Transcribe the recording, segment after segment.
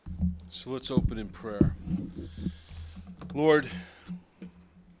So let's open in prayer. Lord,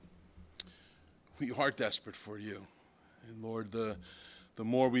 we are desperate for you. And Lord, the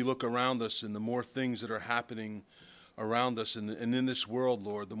more we look around us and the more things that are happening around us and in this world,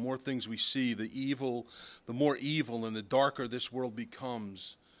 Lord, the more things we see, the more evil and the darker this world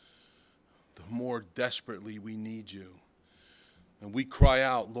becomes, the more desperately we need you. And we cry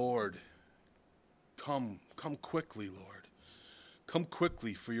out, Lord, come quickly, Lord. Come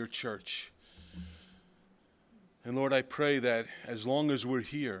quickly for your church. And Lord, I pray that as long as we're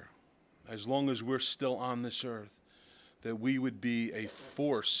here, as long as we're still on this earth, that we would be a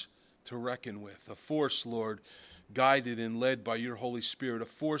force to reckon with, a force, Lord, guided and led by your Holy Spirit, a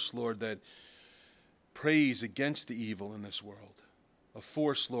force, Lord, that prays against the evil in this world, a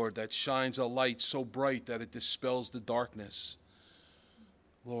force, Lord, that shines a light so bright that it dispels the darkness.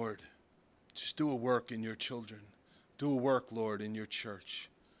 Lord, just do a work in your children. Do a work, Lord, in your church.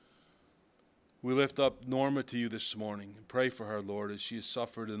 We lift up Norma to you this morning and pray for her, Lord, as she has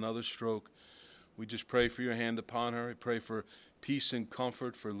suffered another stroke. We just pray for your hand upon her. I pray for peace and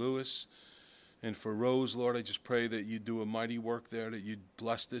comfort for Lewis and for Rose, Lord. I just pray that you do a mighty work there, that you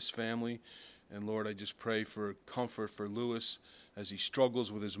bless this family. And Lord, I just pray for comfort for Lewis as he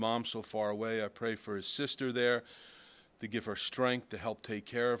struggles with his mom so far away. I pray for his sister there to give her strength to help take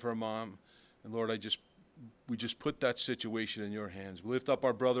care of her mom. And Lord, we just put that situation in your hands. We lift up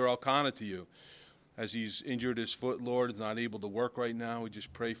our brother Elkanah to you. As he's injured his foot, Lord, is not able to work right now. We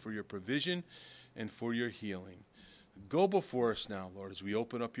just pray for your provision and for your healing. Go before us now, Lord, as we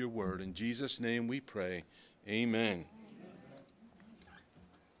open up your word. In Jesus' name we pray. Amen.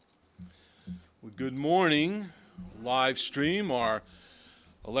 Well, good morning. Live stream, our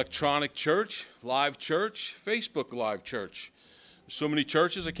electronic church, live church, Facebook live church. There's so many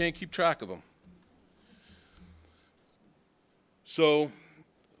churches, I can't keep track of them. So,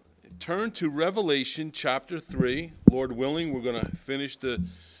 turn to Revelation chapter 3. Lord willing, we're going to finish the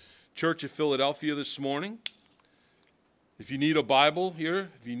Church of Philadelphia this morning. If you need a Bible here,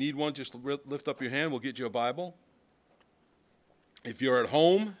 if you need one, just lift up your hand. We'll get you a Bible. If you're at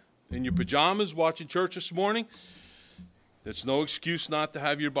home in your pajamas watching church this morning, there's no excuse not to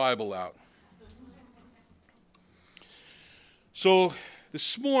have your Bible out. So,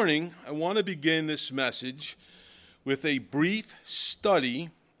 this morning, I want to begin this message with a brief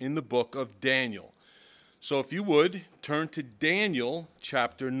study in the book of Daniel. So if you would, turn to Daniel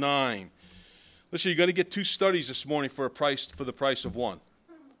chapter 9. Listen, you're going to get two studies this morning for the price of one.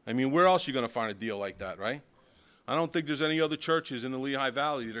 I mean, where else are you going to find a deal like that, right? I don't think there's any other churches in the Lehigh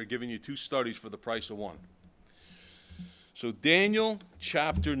Valley that are giving you two studies for the price of one. So Daniel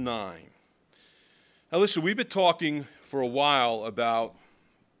chapter 9. Now listen, we've been talking for a while about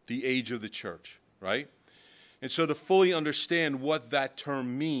the age of the church, right? And so to fully understand what that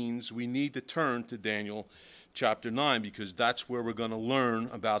term means, we need to turn to Daniel chapter 9, because that's where we're going to learn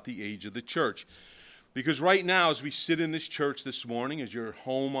about the age of the church. Because right now, as we sit in this church this morning, as you're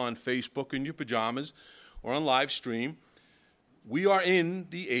home on Facebook in your pajamas or on live stream, we are in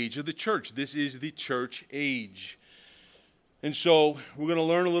the age of the church. This is the church age. And so we're going to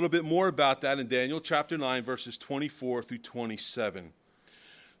learn a little bit more about that in Daniel chapter 9, verses 24 through 27.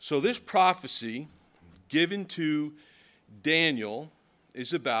 So this prophecy given to Daniel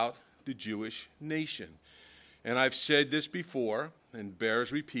is about the Jewish nation. And I've said this before, and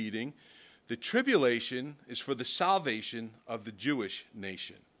bears repeating, the tribulation is for the salvation of the Jewish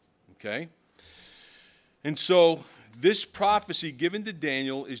nation. Okay? And so this prophecy given to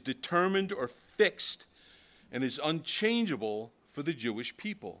Daniel is determined or fixed and is unchangeable for the Jewish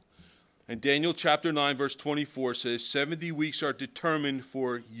people. And Daniel chapter 9, verse 24 says, 70 weeks are determined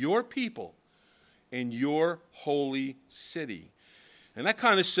for your people in your holy city. And that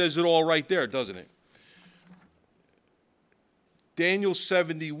kind of says it all right there, doesn't it? Daniel's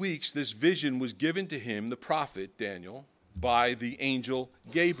 70 weeks, this vision was given to him, the prophet Daniel, by the angel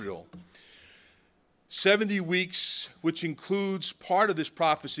Gabriel. 70 weeks, which includes part of this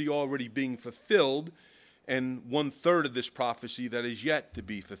prophecy already being fulfilled, and 1/3 of this prophecy that is yet to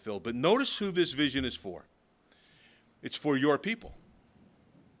be fulfilled. But notice who this vision is for. It's for your people.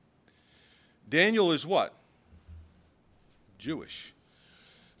 Daniel is what? Jewish.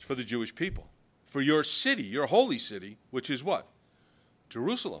 It's for the Jewish people. For your city, your holy city, which is what?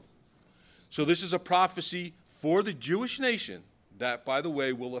 Jerusalem. So this is a prophecy for the Jewish nation that, by the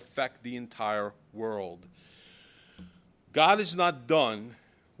way, will affect the entire world. God is not done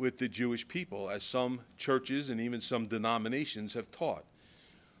with the Jewish people, as some churches and even some denominations have taught.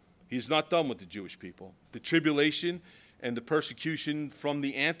 He's not done with the Jewish people. The tribulation and the persecution from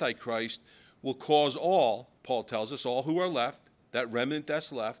the Antichrist will cause all, Paul tells us, all who are left, that remnant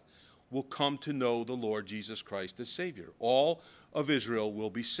that's left, will come to know the Lord Jesus Christ as Savior. All of Israel will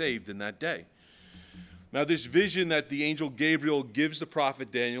be saved in that day. Now, this vision that the angel Gabriel gives the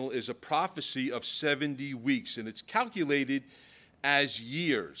prophet Daniel is a prophecy of 70 weeks, and it's calculated as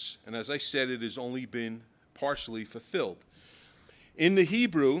years. And as I said, it has only been partially fulfilled. In the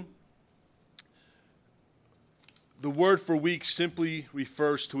Hebrew, the word for week simply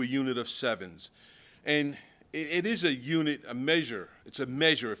refers to a unit of sevens. And it is a unit, a measure. It's a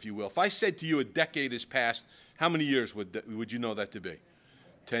measure, if you will. If I said to you a decade has passed, how many years would you know that to be?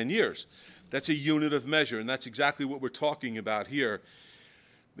 10 years. That's a unit of measure, and that's exactly what we're talking about here.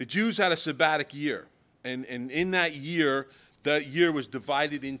 The Jews had a sabbatic year, and in that year was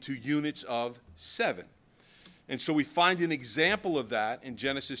divided into units of 7. And so we find an example of that in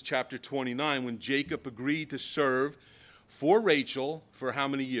Genesis chapter 29 when Jacob agreed to serve for Rachel for how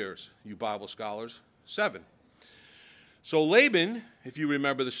many years, you Bible scholars? 7. So Laban, if you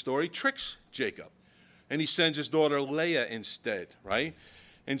remember the story, tricks Jacob, and he sends his daughter Leah instead, right?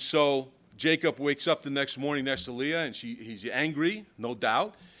 And so Jacob wakes up the next morning next to Leah, and he's angry, no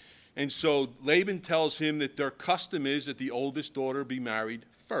doubt. And so Laban tells him that their custom is that the oldest daughter be married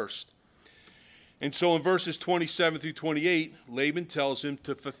first. And so in verses 27 through 28, Laban tells him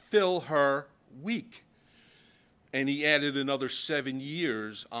to fulfill her week. And he added another 7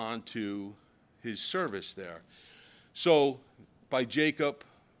 years onto his service there. So by Jacob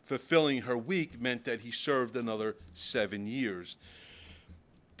fulfilling her week meant that he served another 7 years.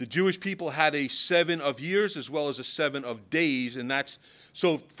 The Jewish people had a 7 of years as well as a 7 of days, and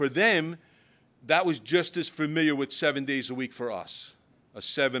so for them, that was just as familiar with 7 days a week for us, a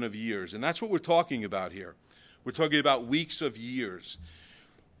 7 of years. And that's what we're talking about here. We're talking about weeks of years.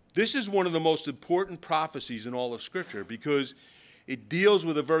 This is one of the most important prophecies in all of Scripture because it deals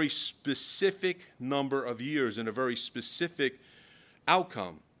with a very specific number of years and a very specific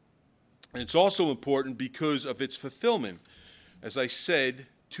outcome. And it's also important because of its fulfillment. As I said,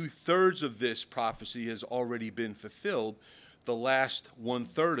 2/3 of this prophecy has already been fulfilled. The last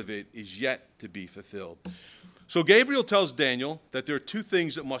 1/3 of it is yet to be fulfilled. So Gabriel tells Daniel that there are 2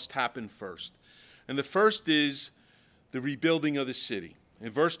 things that must happen first. And the first is the rebuilding of the city. In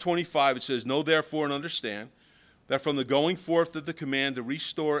verse 25 it says, "Know therefore and understand that from the going forth of the command to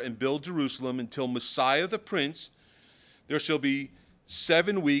restore and build Jerusalem until Messiah the Prince, there shall be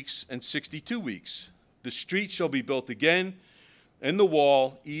 7 weeks and 62 weeks. The street shall be built again, and the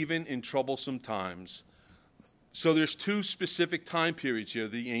wall, even in troublesome times." So there's 2 specific time periods here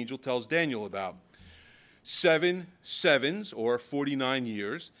the angel tells Daniel about. 7 sevens, or 49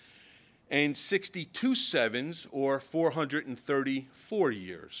 years, and 62 sevens, or 434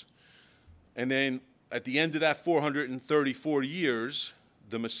 years. And then at the end of that 434 years,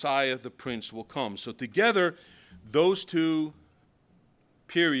 the Messiah, the Prince, will come. So together, those 2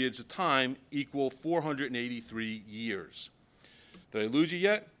 periods of time equal 483 years. Did I lose you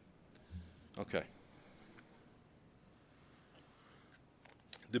yet? Okay.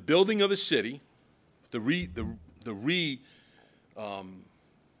 The building of a city, the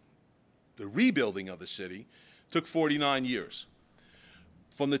rebuilding of the city took 49 years.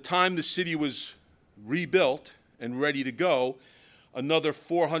 From the time the city was rebuilt and ready to go, another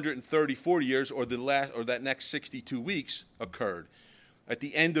 434 years, or that next 62 weeks occurred. At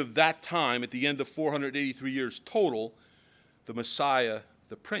the end of that time, at the end of 483 years total, the Messiah,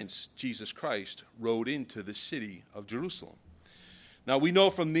 the Prince, Jesus Christ, rode into the city of Jerusalem. Now we know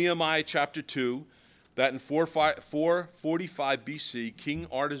from Nehemiah chapter 2 that in 445 BC, King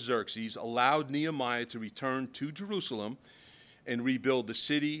Artaxerxes allowed Nehemiah to return to Jerusalem and rebuild the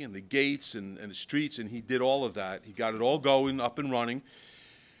city and the gates and the streets, and he did all of that. He got it all going, up and running.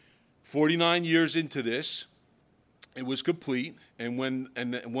 49 years into this, it was complete, and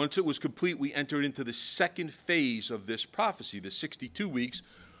once it was complete, we entered into the second phase of this prophecy, the 62 weeks,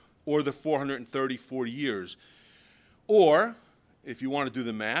 or the 434 years. Or, if you want to do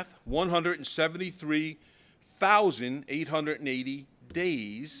the math, 173,880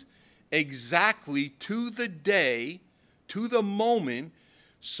 days, exactly to the day, to the moment,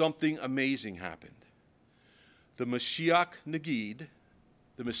 something amazing happened. The Mashiach Nagid,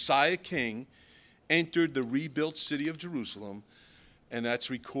 the Messiah King, entered the rebuilt city of Jerusalem, and that's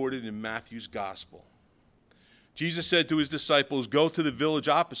recorded in Matthew's Gospel. Jesus said to his disciples, "Go to the village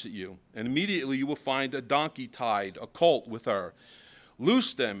opposite you, and immediately you will find a donkey tied, a colt with her.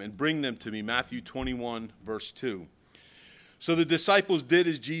 Loose them and bring them to me." Matthew 21, verse 2. So the disciples did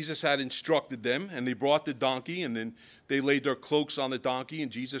as Jesus had instructed them, and they brought the donkey, and then they laid their cloaks on the donkey,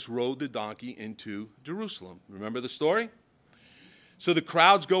 and Jesus rode the donkey into Jerusalem. Remember the story? So the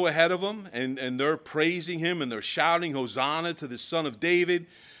crowds go ahead of him, and they're praising him, and they're shouting, "Hosanna to the Son of David.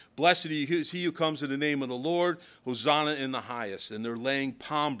 Blessed is he who comes in the name of the Lord. Hosanna in the highest. And they're laying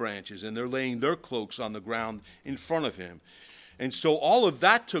palm branches, and they're laying their cloaks on the ground in front of him. And so all of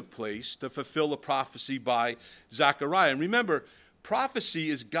that took place to fulfill a prophecy by Zechariah. And remember, prophecy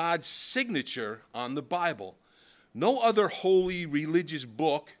is God's signature on the Bible. No other holy religious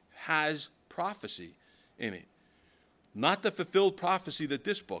book has prophecy in it. Not the fulfilled prophecy that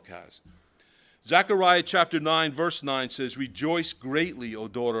this book has. Zechariah chapter 9, verse 9 says, Rejoice greatly, O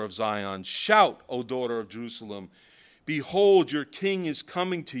daughter of Zion. Shout, O daughter of Jerusalem. Behold, your king is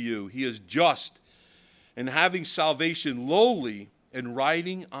coming to you. He is just and having salvation, lowly and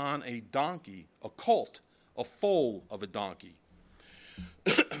riding on a donkey, a colt, a foal of a donkey.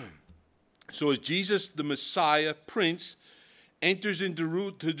 So as Jesus, the Messiah, Prince, enters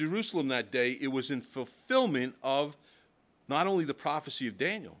into Jerusalem that day, it was in fulfillment of not only the prophecy of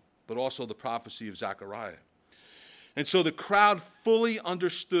Daniel, but also the prophecy of Zechariah. And so the crowd fully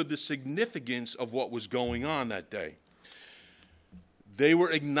understood the significance of what was going on that day. They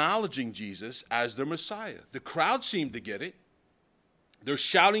were acknowledging Jesus as their Messiah. The crowd seemed to get it. They're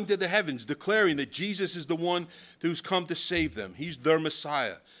shouting to the heavens, declaring that Jesus is the one who's come to save them. He's their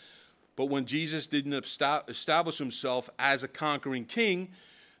Messiah. But when Jesus didn't establish himself as a conquering king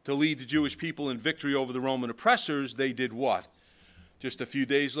to lead the Jewish people in victory over the Roman oppressors, they did what? Just a few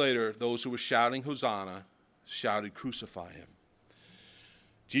days later, those who were shouting Hosanna shouted, Crucify him.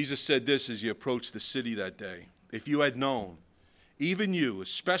 Jesus said this as he approached the city that day. If you had known, even you,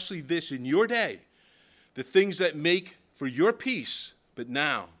 especially this in your day, the things that make for your peace, but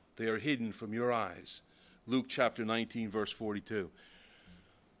now they are hidden from your eyes. Luke chapter 19, verse 42.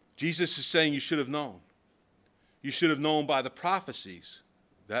 Jesus is saying you should have known. You should have known by the prophecies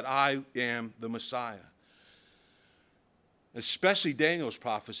that I am the Messiah. Especially Daniel's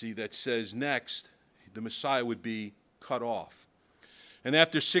prophecy that says next, the Messiah would be cut off. And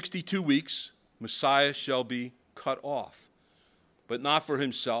after 62 weeks, Messiah shall be cut off, but not for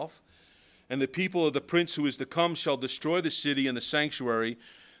himself. And the people of the prince who is to come shall destroy the city and the sanctuary.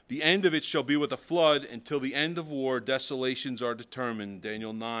 The end of it shall be with a flood. Until the end of war, desolations are determined.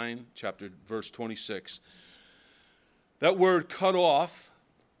 Daniel 9, verse 26. That word cut off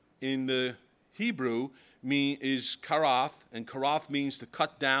in the Hebrew is karath, and karath means to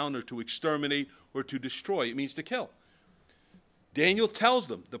cut down or to exterminate or to destroy. It means to kill. Daniel tells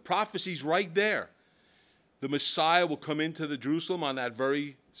them, the prophecy's right there. The Messiah will come into the Jerusalem on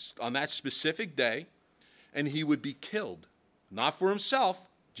that specific day, and he would be killed. Not for himself.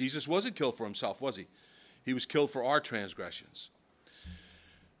 Jesus wasn't killed for himself, was he? He was killed for our transgressions.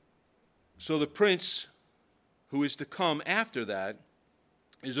 So the prince who is to come after that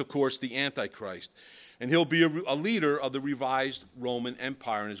is, of course, the Antichrist. And he'll be a leader of the revised Roman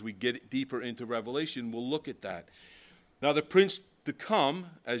Empire. And as we get deeper into Revelation, we'll look at that. Now, the prince to come,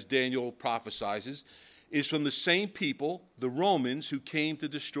 as Daniel prophesizes, is from the same people, the Romans, who came to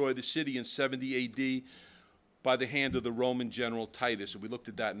destroy the city in 70 A.D. by the hand of the Roman general Titus. And we looked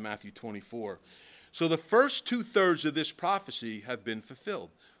at that in Matthew 24. So the first 2/3 of this prophecy have been fulfilled.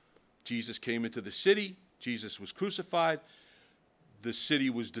 Jesus came into the city. Jesus was crucified. The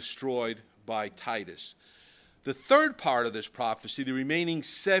city was destroyed by Titus. The third part of this prophecy, the remaining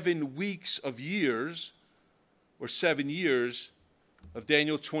 7 weeks of years, or 7 years of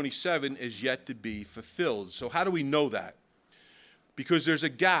Daniel 27, is yet to be fulfilled. So how do we know that? Because there's a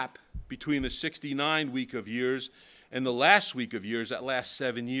gap between the 69 week of years and the last week of years, that last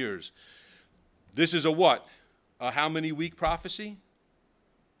 7 years. This is a what? A how many week prophecy?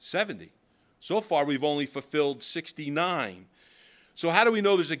 70. So far, we've only fulfilled 69. So how do we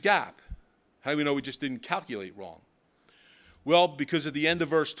know there's a gap? How do we know we just didn't calculate wrong? Well, because at the end of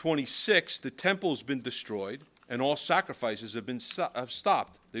verse 26, the temple's been destroyed, and all sacrifices have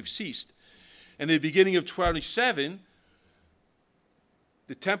stopped. They've ceased. And at the beginning of 27,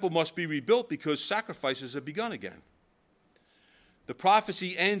 the temple must be rebuilt because sacrifices have begun again. The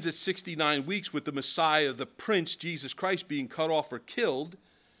prophecy ends at 69 weeks with the Messiah, the Prince, Jesus Christ, being cut off or killed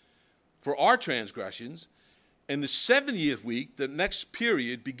for our transgressions. And the 70th week, the next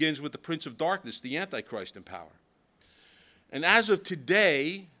period, begins with the Prince of Darkness, the Antichrist, in power. And as of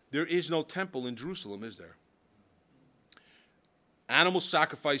today, there is no temple in Jerusalem, is there? Animal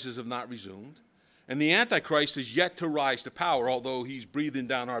sacrifices have not resumed. And the Antichrist is yet to rise to power, although he's breathing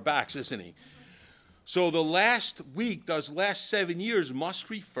down our backs, isn't he? So the last week, those last 7 years, must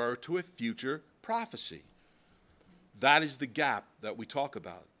refer to a future prophecy. That is the gap that we talk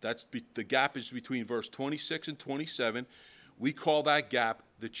about. The gap is between verse 26 and 27. We call that gap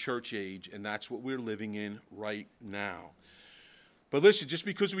the church age, and that's what we're living in right now. But listen, just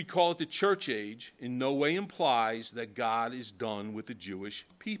because we call it the church age in no way implies that God is done with the Jewish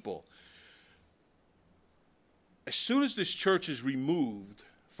people. As soon as this church is removed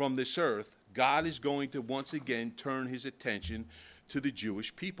from this earth, God is going to once again turn his attention to the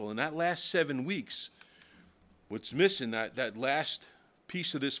Jewish people. In that last 7 weeks, what's missing, that last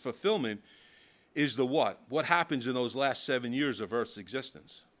piece of this fulfillment, is the what? What happens in those last 7 years of earth's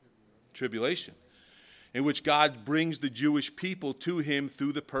existence? Tribulation, in which God brings the Jewish people to him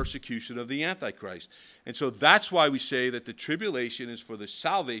through the persecution of the Antichrist. And so that's why we say that the tribulation is for the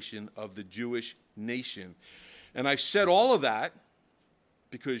salvation of the Jewish nation. And I've said all of that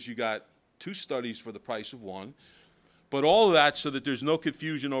because you got 2 studies for the price of 1. But all of that so that there's no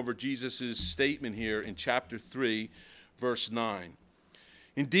confusion over Jesus' statement here in chapter 3, verse 9.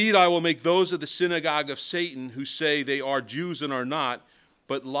 Indeed, I will make those of the synagogue of Satan who say they are Jews and are not,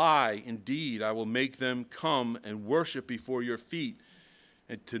 but lie. Indeed, I will make them come and worship before your feet,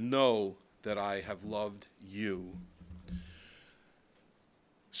 and to know that I have loved you.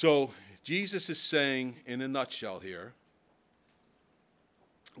 So, Jesus is saying in a nutshell here,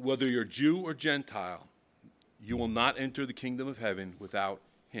 whether you're Jew or Gentile, you will not enter the kingdom of heaven without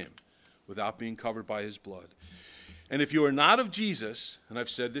him, without being covered by his blood. And if you are not of Jesus, and I've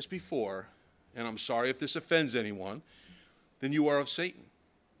said this before, and I'm sorry if this offends anyone, then you are of Satan.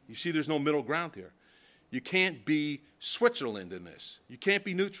 You see, there's no middle ground here. You can't be Switzerland in this. You can't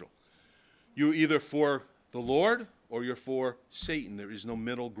be neutral. You're either for the Lord or you're for Satan. There is no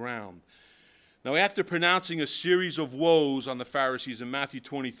middle ground. Now, after pronouncing a series of woes on the Pharisees in Matthew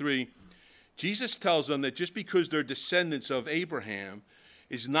 23, Jesus tells them that just because they're descendants of Abraham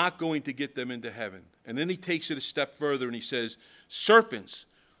is not going to get them into heaven. And then he takes it a step further and he says, serpents,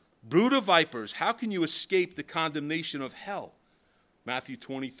 brood of vipers, how can you escape the condemnation of hell? Matthew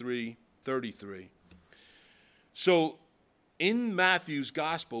 23:33. So in Matthew's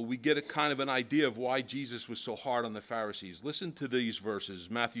gospel, we get a kind of an idea of why Jesus was so hard on the Pharisees. Listen to these verses,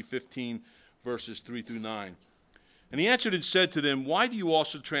 Matthew 15, verses 3 through 9. And he answered and said to them, why do you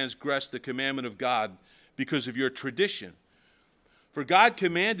also transgress the commandment of God because of your tradition? For God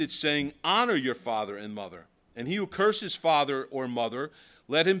commanded, saying, honor your father and mother, and he who curses father or mother,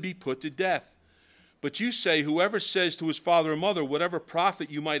 let him be put to death. But you say, whoever says to his father or mother, whatever profit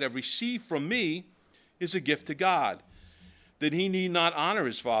you might have received from me is a gift to God, then he need not honor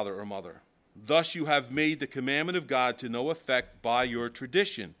his father or mother. Thus you have made the commandment of God to no effect by your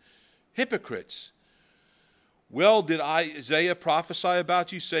tradition. Hypocrites! Well, did Isaiah prophesy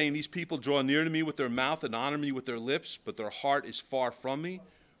about you, saying, these people draw near to me with their mouth and honor me with their lips, but their heart is far from me?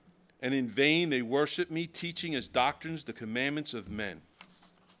 And in vain they worship me, teaching as doctrines the commandments of men.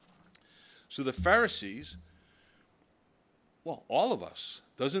 So the Pharisees, well, all of us,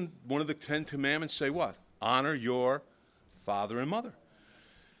 doesn't one of the 10 commandments say what? Honor your father and mother.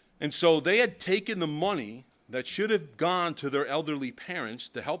 And so they had taken the money that should have gone to their elderly parents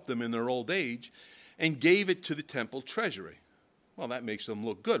to help them in their old age and gave it to the temple treasury. Well, that makes them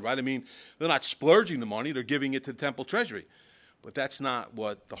look good, right? I mean, they're not splurging the money, they're giving it to the temple treasury. But that's not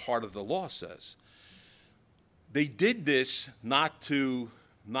what the heart of the law says. They did this not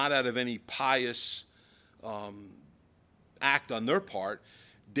out of any pious act on their part.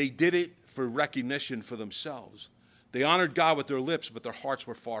 They did it for recognition for themselves. They honored God with their lips, but their hearts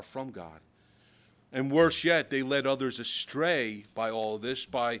were far from God. And worse yet, they led others astray by all of this,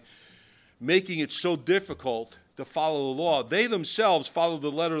 by making it so difficult to follow the law. They themselves followed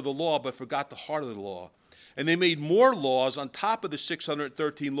the letter of the law, but forgot the heart of the law. And they made more laws on top of the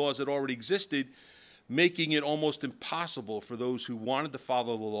 613 laws that already existed, making it almost impossible for those who wanted to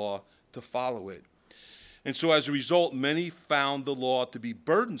follow the law to follow it. And so as a result, many found the law to be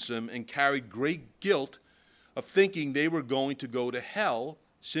burdensome and carried great guilt of thinking they were going to go to hell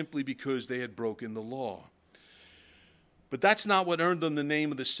simply because they had broken the law. But that's not what earned them the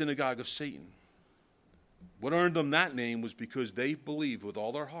name of the synagogue of Satan. What earned them that name was because they believed with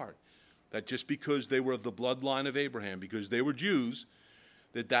all their heart that just because they were of the bloodline of Abraham, because they were Jews,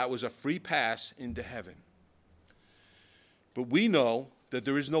 that was a free pass into heaven. But we know that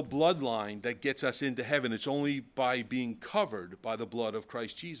there is no bloodline that gets us into heaven. It's only by being covered by the blood of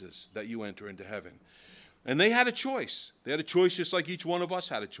Christ Jesus that you enter into heaven. And they had a choice. They had a choice just like each one of us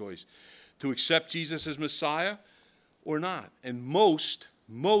had a choice to accept Jesus as Messiah or not. And most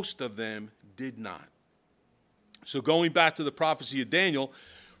of them did not. So going back to the prophecy of Daniel,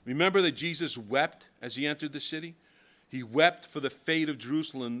 remember that Jesus wept as he entered the city? He wept for the fate of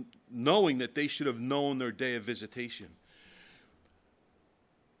Jerusalem, knowing that they should have known their day of visitation.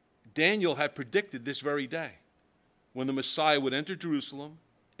 Daniel had predicted this very day, when the Messiah would enter Jerusalem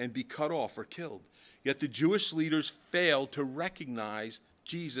and be cut off or killed. Yet the Jewish leaders failed to recognize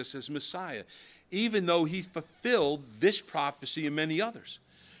Jesus as Messiah, even though he fulfilled this prophecy and many others.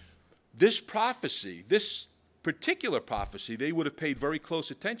 This prophecy, this particular prophecy, they would have paid very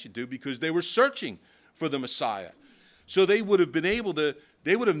close attention to because they were searching for the Messiah. So they would have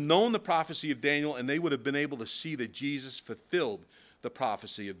known the prophecy of Daniel, and they would have been able to see that Jesus fulfilled the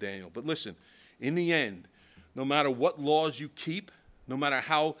prophecy of Daniel. But listen, in the end, no matter what laws you keep, no matter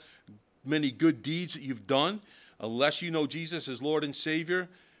how many good deeds that you've done, unless you know Jesus as Lord and Savior,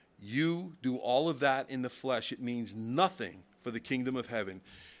 you do all of that in the flesh. It means nothing for the kingdom of heaven.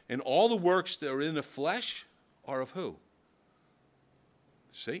 And all the works that are in the flesh are of who?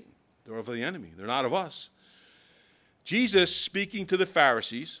 Satan. They're of the enemy. They're not of us. Jesus speaking to the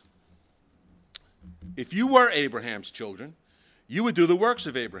Pharisees, if you were Abraham's children, you would do the works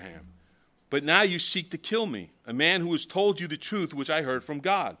of Abraham. But now you seek to kill me, a man who has told you the truth which I heard from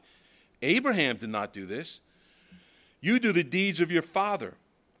God. Abraham did not do this. You do the deeds of your father.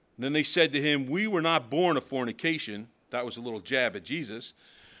 And then they said to him, we were not born of fornication. That was a little jab at Jesus.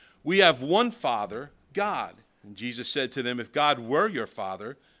 We have one Father, God. And Jesus said to them, if God were your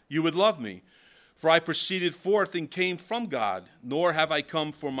Father, you would love me. For I proceeded forth and came from God, nor have I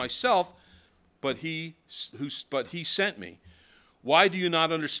come for myself, but he sent me. Why do you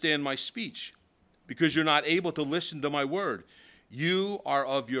not understand my speech? Because you're not able to listen to my word. You are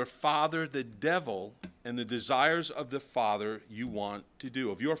of your father the devil, and the desires of the father you want to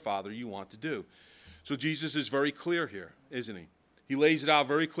do, of your father you want to do. So Jesus is very clear here, isn't he? He lays it out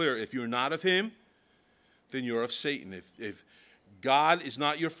very clear. If you're not of him, then you're of Satan. If God is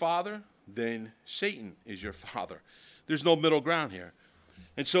not your father, then Satan is your father. There's no middle ground here.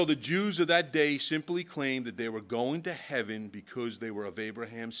 And so the Jews of that day simply claimed that they were going to heaven because they were of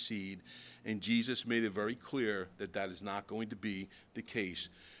Abraham's seed, and Jesus made it very clear that that is not going to be the case.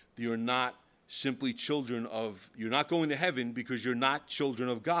 You're not simply you're not going to heaven because you're not children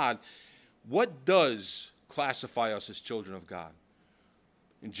of God. What does classify us as children of God?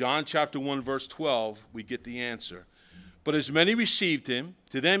 In John chapter 1, verse 12, we get the answer. But as many received him,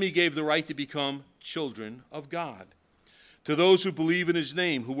 to them he gave the right to become children of God. To those who believe in his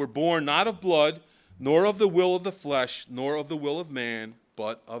name, who were born not of blood, nor of the will of the flesh, nor of the will of man,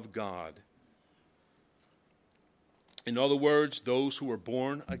 but of God. In other words, those who are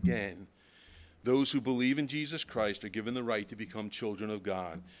born again, those who believe in Jesus Christ, are given the right to become children of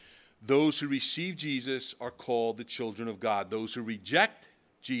God. Those who receive Jesus are called the children of God. Those who reject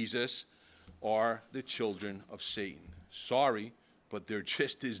Jesus are the children of Satan. Sorry, but there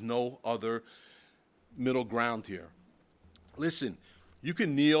just is no other middle ground here. Listen, you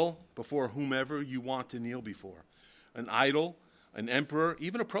can kneel before whomever you want to kneel before, an idol, an emperor,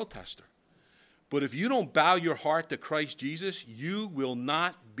 even a protester. But if you don't bow your heart to Christ Jesus, you will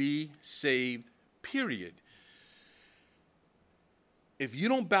not be saved, period. If you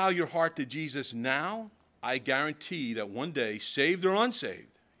don't bow your heart to Jesus now, I guarantee that one day, saved or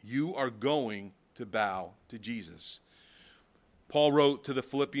unsaved, you are going to bow to Jesus. Paul wrote to the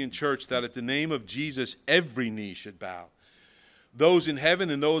Philippian church that at the name of Jesus, every knee should bow. Those in heaven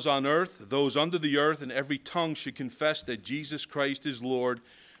and those on earth, those under the earth, and every tongue should confess that Jesus Christ is Lord,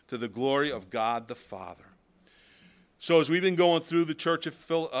 to the glory of God the Father. So as we've been going through the church of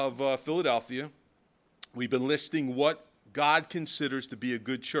Philadelphia, we've been listing what God considers to be a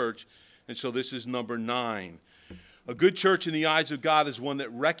good church, and so this is number 9. A good church in the eyes of God is one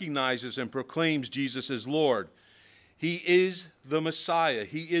that recognizes and proclaims Jesus as Lord. He is the Messiah.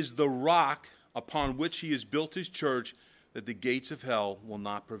 He is the rock upon which he has built his church, that the gates of hell will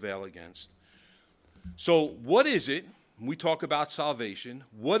not prevail against. So what is it, when we talk about salvation,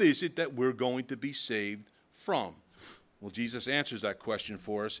 what is it that we're going to be saved from? Well, Jesus answers that question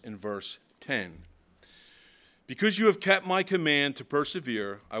for us in verse 10. Because you have kept my command to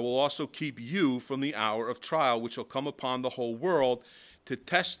persevere, I will also keep you from the hour of trial which shall come upon the whole world to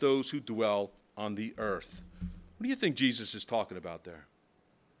test those who dwell on the earth. What do you think Jesus is talking about there?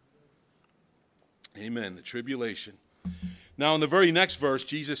 Amen, the tribulation. Now, in the very next verse,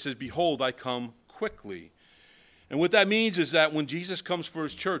 Jesus says, behold, I come quickly. And what that means is that when Jesus comes for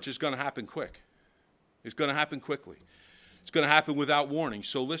his church, it's going to happen quick. It's going to happen quickly. It's going to happen without warning.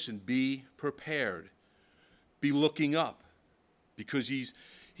 So listen, be prepared. Be looking up, because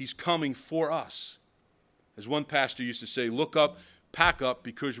he's coming for us. As one pastor used to say, look up, pack up,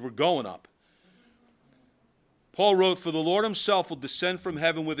 because we're going up. Paul wrote, for the Lord himself will descend from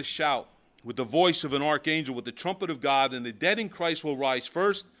heaven with a shout, with the voice of an archangel, with the trumpet of God, and the dead in Christ will rise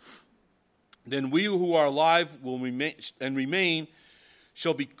first. Then we who are alive will remain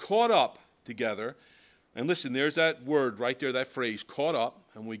shall be caught up together And listen, there's that word right there, that phrase, caught up.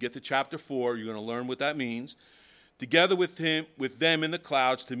 And when we get to chapter 4, you're going to learn what that means. Together with them in the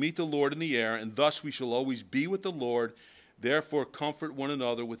clouds to meet the Lord in the air, and thus we shall always be with the Lord. Therefore comfort one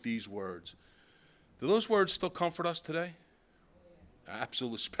another with these words. Do those words still comfort us today?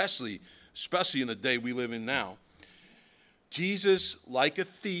 Absolutely, especially in the day we live in now. Jesus, like a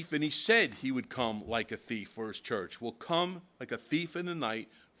thief, and he said he would come like a thief for his church, will come like a thief in the night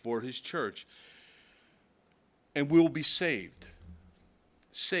for his church. And we'll be saved.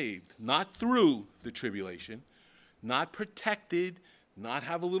 Saved, not through the tribulation, not protected, not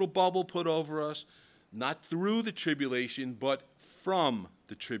have a little bubble put over us, not through the tribulation, but from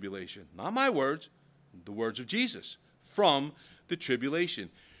the tribulation. Not my words, the words of Jesus. From the tribulation.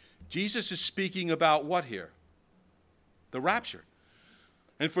 Jesus is speaking about what here? The rapture.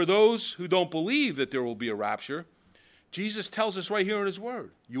 And for those who don't believe that there will be a rapture, Jesus tells us right here in his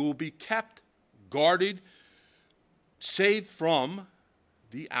word, you will be kept, guarded, saved from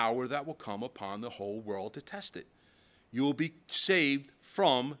the hour that will come upon the whole world to test it. You will be saved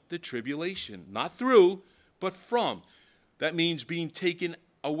from the tribulation. Not through, but from. That means being taken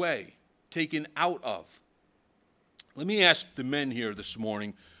away, taken out of. Let me ask the men here this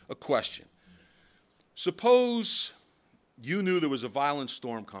morning a question. Suppose you knew there was a violent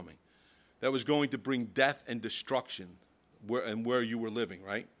storm coming that was going to bring death and destruction where you were living,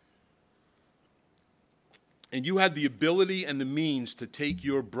 right? And you had the ability and the means to take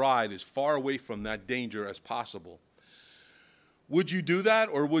your bride as far away from that danger as possible. Would you do that,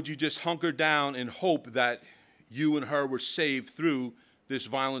 or would you just hunker down and hope that you and her were saved through this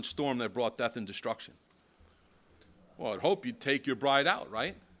violent storm that brought death and destruction? Well, I'd hope you'd take your bride out,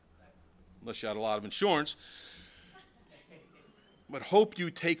 right? Unless you had a lot of insurance. But hope you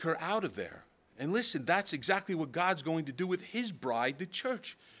take her out of there. And listen, that's exactly what God's going to do with his bride, the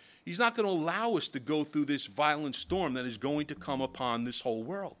church. He's not going to allow us to go through this violent storm that is going to come upon this whole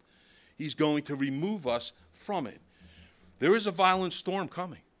world. He's going to remove us from it. There is a violent storm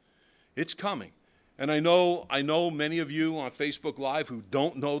coming. It's coming. And I know many of you on Facebook Live who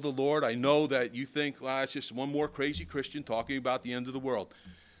don't know the Lord. I know that you think, well, it's just one more crazy Christian talking about the end of the world.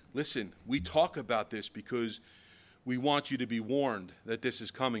 Listen, we talk about this because we want you to be warned that this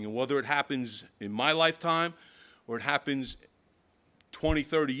is coming. And whether it happens in my lifetime or it happens 20,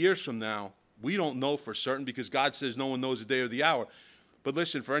 30 years from now, we don't know for certain because God says no one knows the day or the hour. But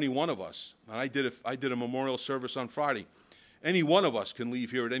listen, for any one of us, and I did a memorial service on Friday, any one of us can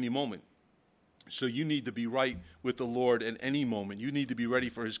leave here at any moment. So you need to be right with the Lord at any moment. You need to be ready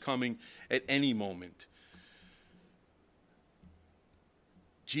for his coming at any moment.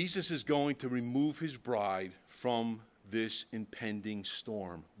 Jesus is going to remove his bride from this impending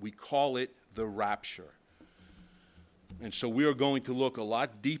storm. We call it the rapture. And so we are going to look a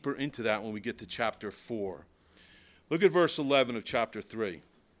lot deeper into that when we get to chapter 4. Look at verse 11 of chapter 3.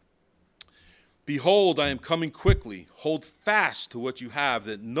 Behold, I am coming quickly. Hold fast to what you have,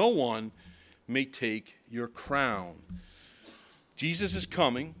 that no one may take your crown. Jesus is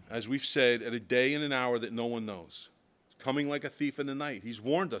coming, as we've said, at a day and an hour that no one knows. He's coming like a thief in the night. He's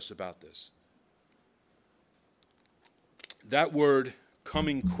warned us about this. That word,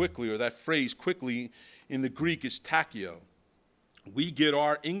 coming quickly, or that phrase, quickly, in the Greek is tachyo. We get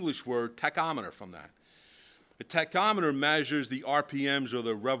our English word tachometer from that. A tachometer measures the RPMs, or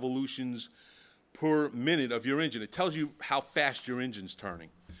the revolutions per minute of your engine. It tells you how fast your engine's turning.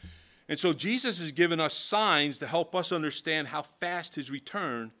 And so Jesus has given us signs to help us understand how fast his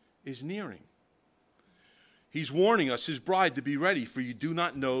return is nearing. He's warning us, his bride, to be ready, for you do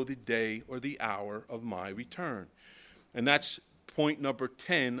not know the day or the hour of my return. And that's point number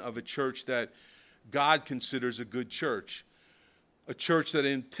 10 of a church that God considers a good church. A church that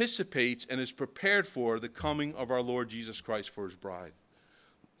anticipates and is prepared for the coming of our Lord Jesus Christ for his bride.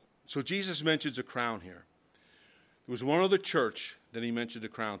 So Jesus mentions a crown here. There was one other church that he mentioned a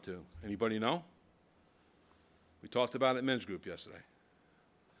crown to. Anybody know? We talked about it in men's group yesterday.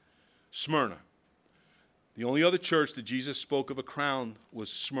 Smyrna. The only other church that Jesus spoke of a crown was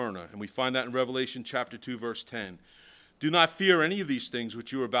Smyrna. And we find that in Revelation chapter 2, verse 10. Do not fear any of these things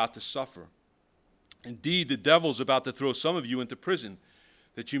which you are about to suffer. Indeed, the devil is about to throw some of you into prison,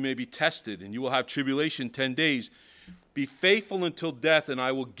 that you may be tested, and you will have tribulation 10 days. Be faithful until death, and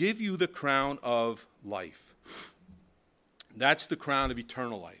I will give you the crown of life. That's the crown of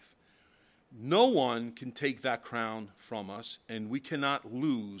eternal life. No one can take that crown from us, and we cannot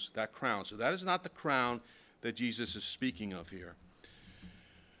lose that crown. So that is not the crown that Jesus is speaking of here.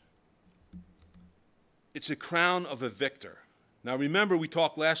 It's a crown of a victor. Now remember, we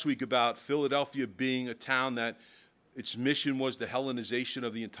talked last week about Philadelphia being a town that its mission was the Hellenization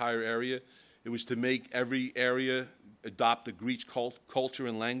of the entire area. It was to make every area adopt the Greek culture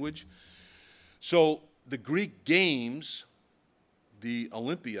and language. So the Greek games, the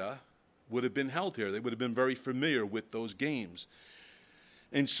Olympia, would have been held here. They would have been very familiar with those games.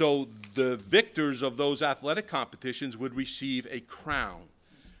 And so the victors of those athletic competitions would receive a crown.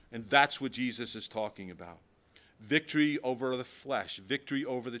 And that's what Jesus is talking about. Victory over the flesh, victory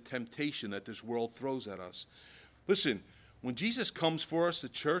over the temptation that this world throws at us. Listen, when Jesus comes for us, the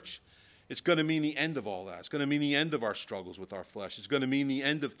church, it's going to mean the end of all that. It's going to mean the end of our struggles with our flesh. It's going to mean the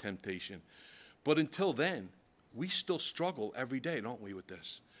end of temptation. But until then, we still struggle every day, don't we, with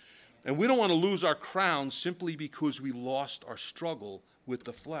this? And we don't want to lose our crown simply because we lost our struggle with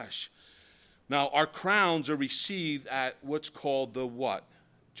the flesh. Now, our crowns are received at what's called the what?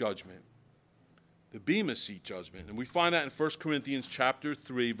 Judgment. The Bema Seat judgment. And we find that in 1 Corinthians chapter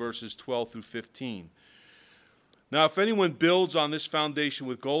 3, verses 12 through 15. Now, if anyone builds on this foundation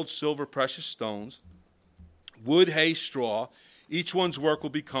with gold, silver, precious stones, wood, hay, straw, each one's work will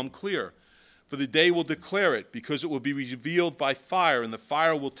become clear. For the day will declare it, because it will be revealed by fire, and the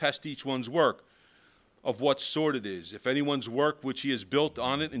fire will test each one's work of what sort it is. If anyone's work which he has built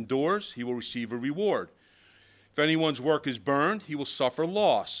on it endures, he will receive a reward. If anyone's work is burned, he will suffer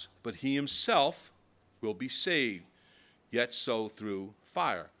loss, but he himself will be saved, yet so through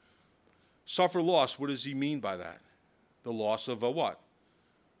fire. Suffer loss, what does he mean by that? The loss of a what?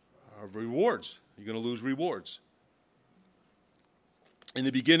 Of rewards. You're going to lose rewards. In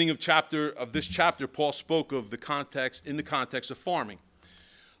the beginning of this chapter, Paul spoke of in the context of farming,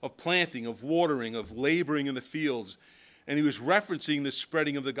 of planting, of watering, of laboring in the fields. And he was referencing the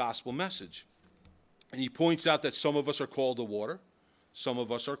spreading of the gospel message. And he points out that some of us are called to water, some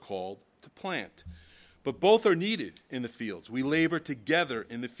of us are called to plant. But both are needed in the fields. We labor together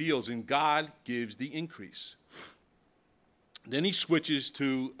in the fields, and God gives the increase. Then he switches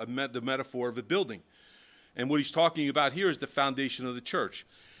to the metaphor of a building. And what he's talking about here is the foundation of the church.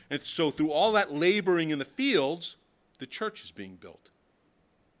 And so through all that laboring in the fields, the church is being built.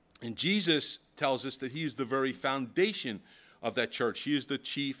 And Jesus tells us that he is the very foundation of that church. He is the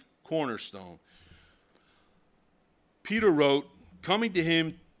chief cornerstone. Peter wrote, coming to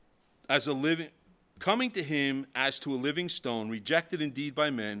him as to a living stone, rejected indeed by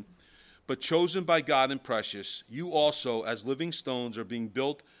men, but chosen by God and precious, you also as living stones are being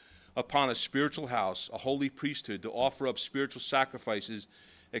built upon a spiritual house, a holy priesthood, to offer up spiritual sacrifices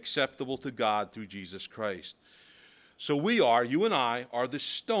acceptable to God through Jesus Christ. So you and I, are the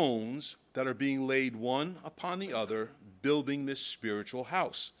stones that are being laid one upon the other, building this spiritual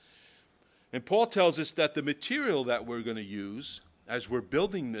house. And Paul tells us that the material that we're going to use as we're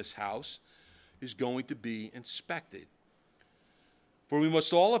building this house is going to be inspected. For we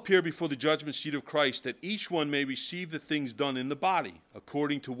must all appear before the judgment seat of Christ, that each one may receive the things done in the body,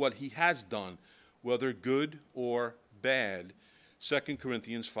 according to what he has done, whether good or bad. 2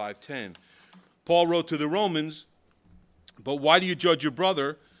 Corinthians 5:10. Paul wrote to the Romans, but why do you judge your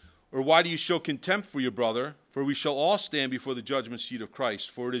brother, or why do you show contempt for your brother? For we shall all stand before the judgment seat of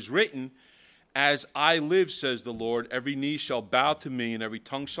Christ. For it is written, as I live, says the Lord, every knee shall bow to me, and every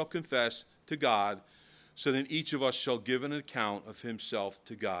tongue shall confess to God, so that each of us shall give an account of himself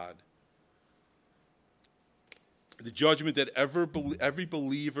to God. The judgment that every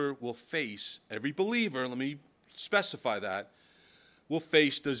believer will face, every believer, let me specify that, will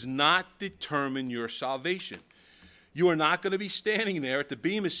face does not determine your salvation. You are not going to be standing there at the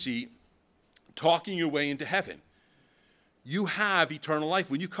Bema seat talking your way into heaven. You have eternal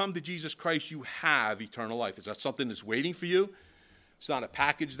life. When you come to Jesus Christ, you have eternal life. It's not something that's waiting for you. It's not a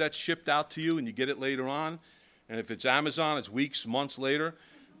package that's shipped out to you and you get it later on. And if it's Amazon, it's weeks, months later.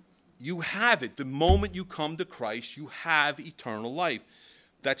 You have it. The moment you come to Christ, you have eternal life.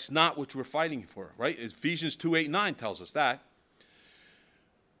 That's not what we're fighting for, right? Ephesians 2:8-9 tells us that.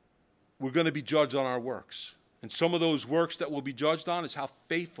 We're going to be judged on our works. And some of those works that we'll be judged on is how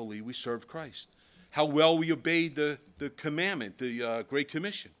faithfully we served Christ, how well we obeyed the commandment, the Great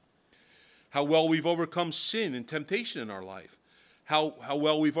Commission, how well we've overcome sin and temptation in our life, how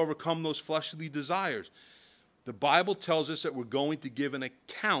well we've overcome those fleshly desires. The Bible tells us that we're going to give an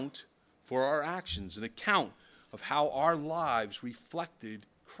account for our actions, an account of how our lives reflected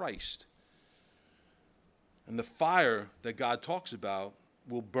Christ. And the fire that God talks about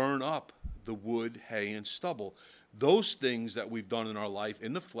will burn up the wood, hay, and stubble. Those things that we've done in our life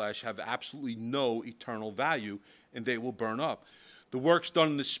in the flesh have absolutely no eternal value, and they will burn up. The works done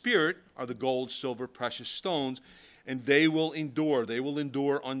in the Spirit are the gold, silver, precious stones, and they will endure. They will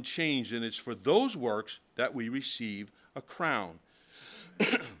endure unchanged, and it's for those works that we receive a crown.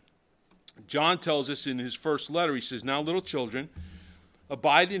 John tells us in his first letter, he says, now, little children,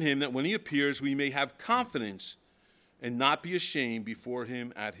 Abide in him, that when he appears, we may have confidence and not be ashamed before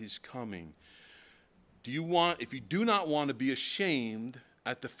him at his coming. If you do not want to be ashamed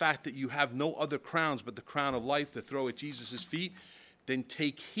at the fact that you have no other crowns but the crown of life to throw at Jesus' feet, then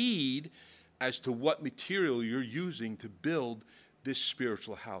take heed as to what material you're using to build this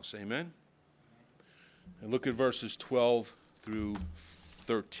spiritual house. Amen? And look at verses 12 through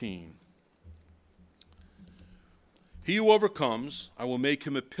 13. He who overcomes, I will make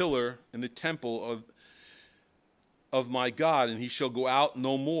him a pillar in the temple of my God, and he shall go out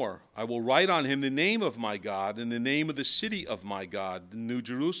no more. I will write on him the name of my God and the name of the city of my God, the New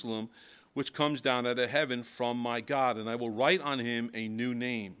Jerusalem, which comes down out of heaven from my God. And I will write on him a new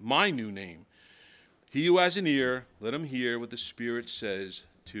name, my new name. He who has an ear, let him hear what the Spirit says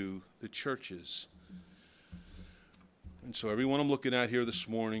to the churches. And so everyone I'm looking at here this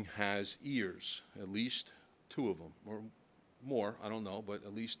morning has ears, at least 2 of them, or more, I don't know, but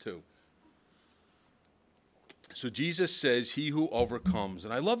at least 2. So Jesus says, he who overcomes.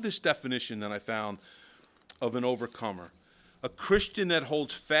 And I love this definition that I found of an overcomer. A Christian that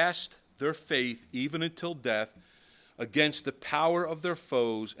holds fast their faith even until death against the power of their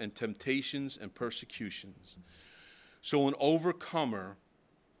foes and temptations and persecutions. So an overcomer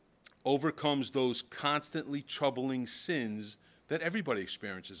overcomes those constantly troubling sins that everybody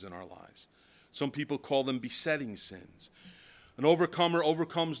experiences in our lives. Some people call them besetting sins. An overcomer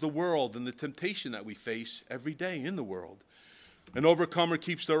overcomes the world and the temptation that we face every day in the world. An overcomer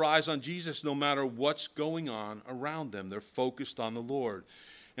keeps their eyes on Jesus no matter what's going on around them. They're focused on the Lord.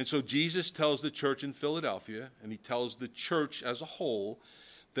 And so Jesus tells the church in Philadelphia, and he tells the church as a whole,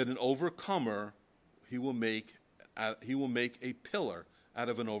 that an overcomer, he will make a pillar out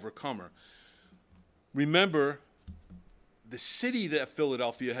of an overcomer. Remember, the city that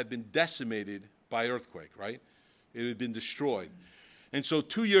Philadelphia had been decimated by earthquake, right? It had been destroyed. And so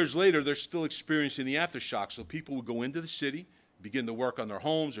 2 years later, they're still experiencing the aftershock. So people would go into the city, begin to work on their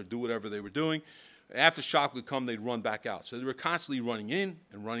homes or do whatever they were doing. Aftershock would come, they'd run back out. So they were constantly running in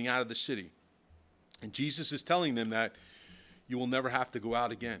and running out of the city. And Jesus is telling them that you will never have to go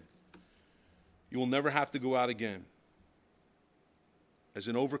out again. You will never have to go out again. As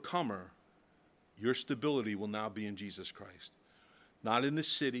an overcomer, your stability will now be in Jesus Christ. Not in the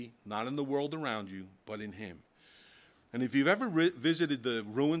city, not in the world around you, but in him. And if you've ever visited the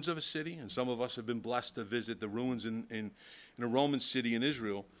ruins of a city, and some of us have been blessed to visit the ruins in a Roman city in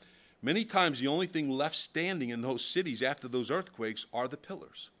Israel, many times the only thing left standing in those cities after those earthquakes are the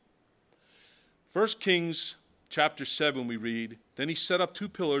pillars. 1 Kings chapter 7 we read, then he set up 2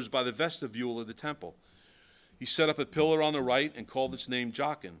 pillars by the vestibule of the temple. He set up a pillar on the right and called its name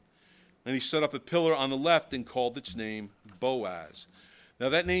Jachin. And he set up a pillar on the left and called its name Boaz. Now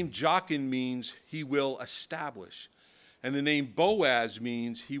that name Jachin means he will establish. And the name Boaz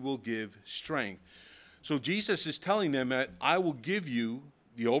means he will give strength. So Jesus is telling them that I will give you,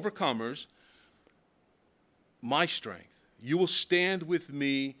 the overcomers, my strength. You will stand with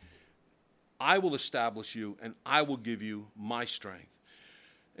me. I will establish you, and I will give you my strength.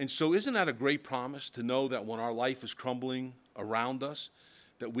 And so isn't that a great promise to know that when our life is crumbling around us,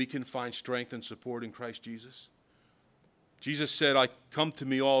 that we can find strength and support in Christ Jesus? Jesus said, I come to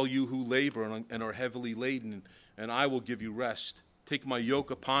me, all you who labor and are heavily laden, and I will give you rest. Take my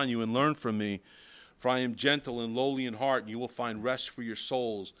yoke upon you and learn from me, for I am gentle and lowly in heart, and you will find rest for your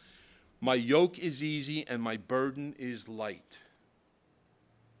souls. My yoke is easy and my burden is light.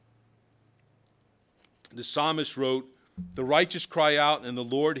 The psalmist wrote, the righteous cry out, and the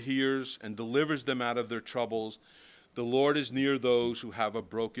Lord hears and delivers them out of their troubles. The Lord is near those who have a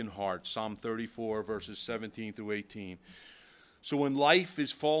broken heart. Psalm 34, verses 17 through 18. So when life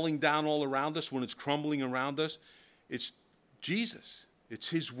is falling down all around us, when it's crumbling around us, it's Jesus. It's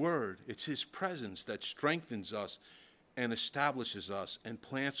his word. It's his presence that strengthens us and establishes us and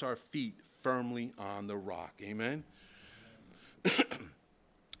plants our feet firmly on the rock. Amen?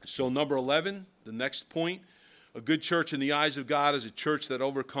 So number 11, the next point, a good church in the eyes of God is a church that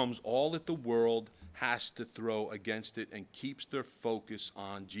overcomes all that the world has to throw against it and keeps their focus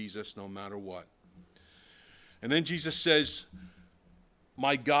on Jesus no matter what. And then Jesus says,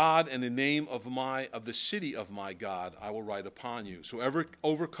 my God and the name of the city of my God I will write upon you. So every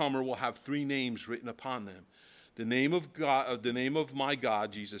overcomer will have 3 names written upon them. The name of God, the name of my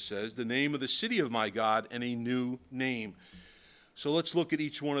God, Jesus says, the name of the city of my God, and a new name. So let's look at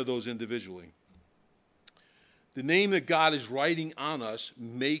each one of those individually. The name that God is writing on us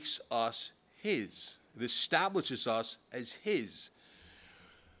makes us his. It establishes us as his.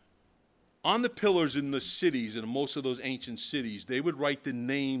 On the pillars in the cities, in most of those ancient cities, they would write the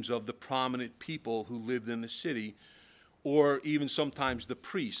names of the prominent people who lived in the city or even sometimes the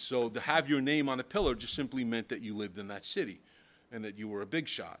priest. So to have your name on a pillar just simply meant that you lived in that city and that you were a big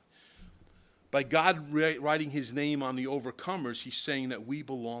shot. By God writing his name on the overcomers, he's saying that we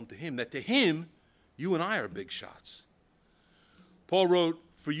belong to him, that to him, you and I are big shots. Paul wrote,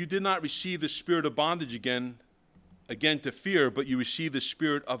 "For you did not receive the spirit of bondage again to fear, but you received the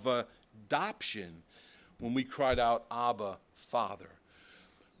spirit of adoption when we cried out, Abba, Father."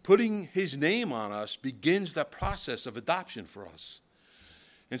 Putting his name on us begins the process of adoption for us.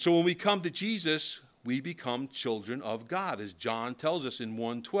 And so when we come to Jesus, we become children of God, as John tells us in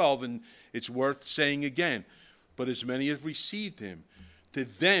 1:12, and it's worth saying again. But as many as received him, to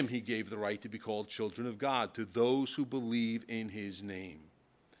them he gave the right to be called children of God, to those who believe in his name.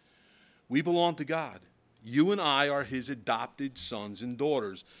 We belong to God. You and I are his adopted sons and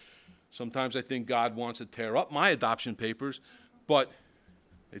daughters. Sometimes I think God wants to tear up my adoption papers, but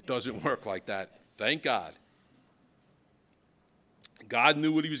it doesn't work like that. Thank God. God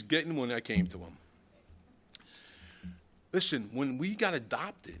knew what he was getting when I came to him. Listen, when we got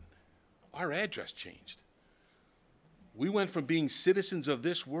adopted, our address changed. We went from being citizens of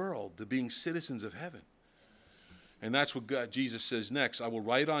this world to being citizens of heaven. And that's what Jesus says next. "I will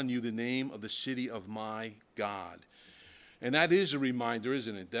write on you the name of the city of my God." And that is a reminder,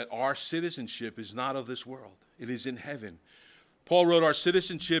 isn't it, that our citizenship is not of this world. It is in heaven. Paul wrote, our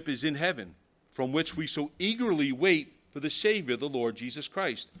citizenship is in heaven, from which we so eagerly wait for the Savior, the Lord Jesus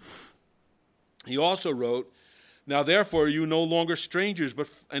Christ. He also wrote, "Now therefore you no longer strangers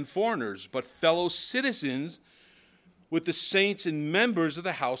and foreigners, but fellow citizens with the saints and members of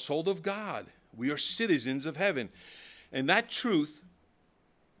the household of God." We are citizens of heaven. And that truth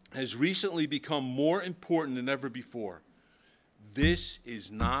has recently become more important than ever before. This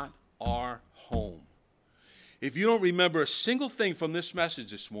is not our home. If you don't remember a single thing from this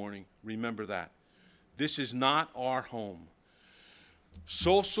message this morning, remember that. This is not our home.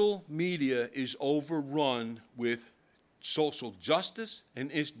 Social media is overrun with social justice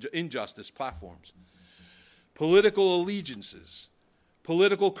and injustice platforms. Political allegiances,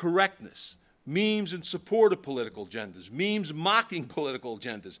 political correctness, memes in support of political agendas, memes mocking political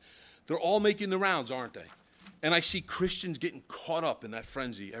agendas. They're all making the rounds, aren't they? And I see Christians getting caught up in that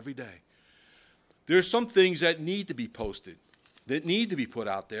frenzy every day. There's some things that need to be posted, that need to be put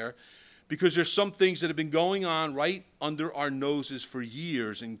out there, because there's some things that have been going on right under our noses for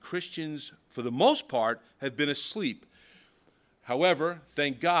years, and Christians, for the most part, have been asleep. However,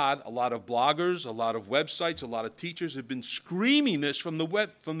 thank God, a lot of bloggers, a lot of websites, a lot of teachers have been screaming this from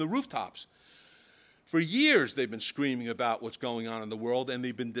the rooftops. For years, they've been screaming about what's going on in the world, and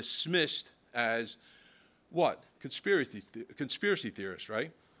they've been dismissed as what? Conspiracy theorists,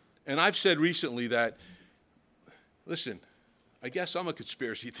 right? And I've said recently that, listen, I guess I'm a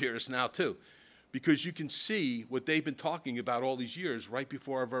conspiracy theorist now too, because you can see what they've been talking about all these years right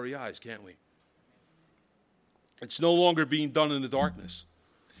before our very eyes, can't we? It's no longer being done in the darkness.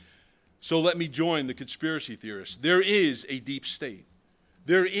 So let me join the conspiracy theorists. There is a deep state.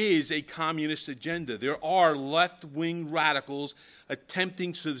 There is a communist agenda. There are left-wing radicals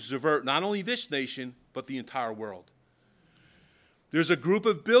attempting to subvert not only this nation, but the entire world. There's a group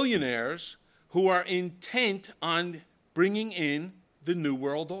of billionaires who are intent on bringing in the New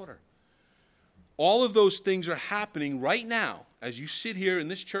World Order. All of those things are happening right now as you sit here in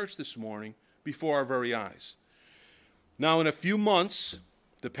this church this morning before our very eyes. Now, in a few months,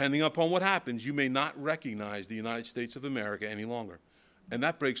 depending upon what happens, you may not recognize the United States of America any longer. And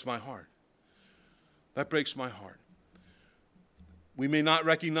that breaks my heart. That breaks my heart. We may not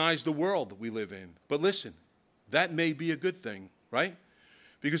recognize the world that we live in. But listen, that may be a good thing, right?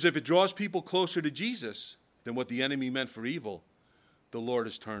 Because if it draws people closer to Jesus, then what the enemy meant for evil, the Lord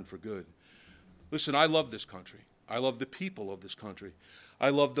has turned for good. Listen, I love this country. I love the people of this country. I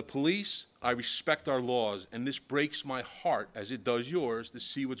love the police. I respect our laws. And this breaks my heart, as it does yours, to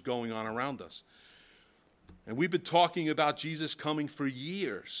see what's going on around us. And we've been talking about Jesus coming for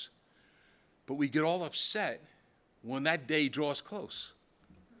years. But we get all upset when that day draws close.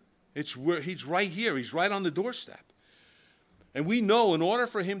 He's right here. He's right on the doorstep. And we know in order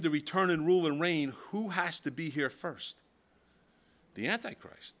for him to return and rule and reign, who has to be here first? The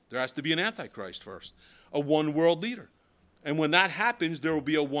Antichrist. There has to be an Antichrist first, a one-world leader. And when that happens, there will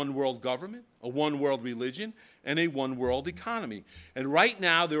be a one-world government, a one-world religion, and a one-world economy. And right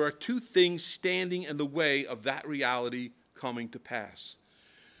now, there are two things standing in the way of that reality coming to pass.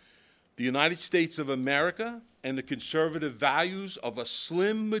 The United States of America and the conservative values of a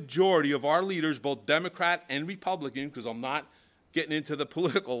slim majority of our leaders, both Democrat and Republican, because I'm not getting into the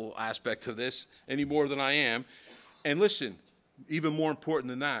political aspect of this any more than I am. And listen, even more important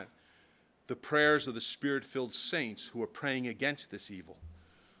than that, the prayers of the Spirit-filled saints who are praying against this evil.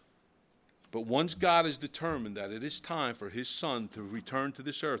 But once God has determined that it is time for his Son to return to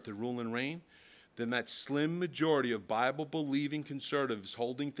this earth to rule and reign, then that slim majority of Bible-believing conservatives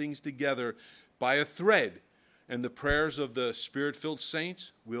holding things together by a thread and the prayers of the Spirit-filled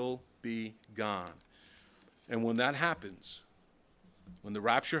saints will be gone. And when that happens, when the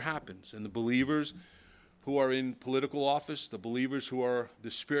rapture happens, and the believers who are in political office, the believers who are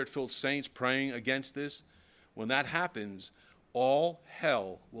the Spirit-filled saints praying against this, when that happens, all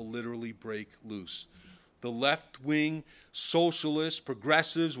hell will literally break loose. The left-wing socialists,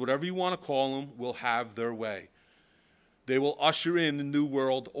 progressives, whatever you want to call them, will have their way. They will usher in the New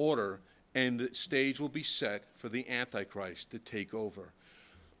World Order, and the stage will be set for the Antichrist to take over.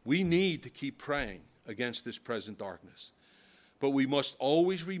 We need to keep praying against this present darkness. But we must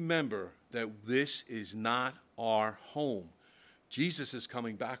always remember that this is not our home. Jesus is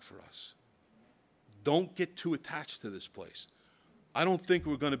coming back for us. Don't get too attached to this place. I don't think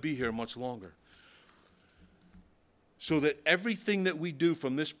we're going to be here much longer. So that everything that we do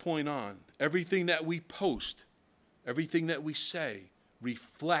from this point on, everything that we post, everything that we say,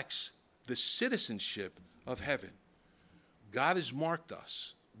 reflects the citizenship of heaven. God has marked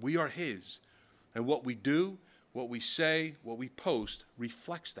us. We are his. And what we do, what we say, what we post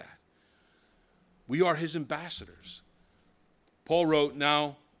reflects that. We are his ambassadors. Paul wrote,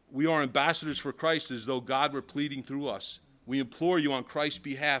 "Now we are ambassadors for Christ as though God were pleading through us. We implore you on Christ's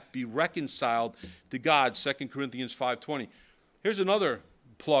behalf, be reconciled to God," 2 Corinthians 5:20. Here's another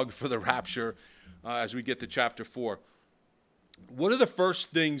plug for the rapture as we get to chapter 4. What are the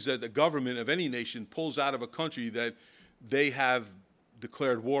first things that the government of any nation pulls out of a country that they have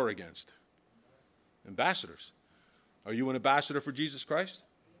declared war against? Ambassadors. Are you an ambassador for Jesus Christ?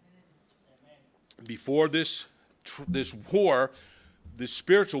 Amen. Before this war, this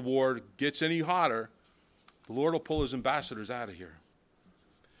spiritual war gets any hotter, the Lord will pull his ambassadors out of here.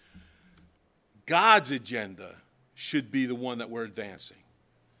 God's agenda should be the one that we're advancing.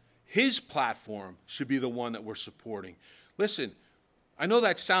 His platform should be the one that we're supporting. Listen, I know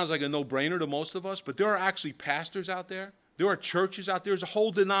that sounds like a no-brainer to most of us, but there are actually pastors out there. There are churches out there. There's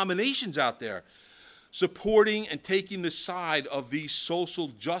whole denominations out there supporting and taking the side of these social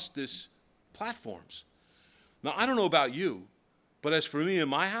justice platforms. Now, I don't know about you, but as for me and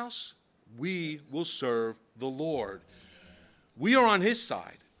my house, we will serve the Lord. We are on his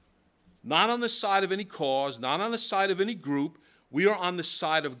side, not on the side of any cause, not on the side of any group. We are on the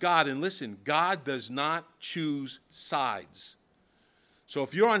side of God. And listen, God does not choose sides. So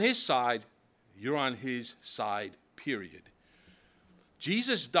if you're on his side, you're on his side, period.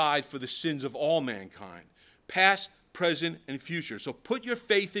 Jesus died for the sins of all mankind, past, present, and future. So put your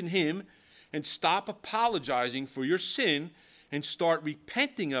faith in him and stop apologizing for your sin and start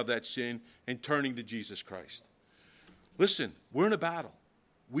repenting of that sin and turning to Jesus Christ. Listen, we're in a battle.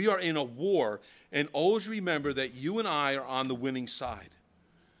 We are in a war, and always remember that you and I are on the winning side.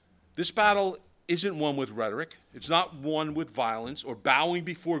 This battle isn't one with rhetoric. It's not one with violence or bowing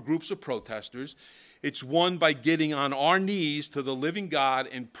before groups of protesters. It's won by getting on our knees to the living God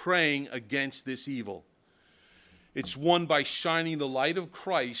and praying against this evil. It's won by shining the light of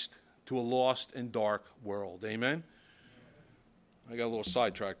Christ to a lost and dark world. Amen? I got a little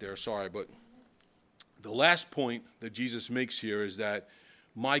sidetracked there, sorry, but the last point that Jesus makes here is that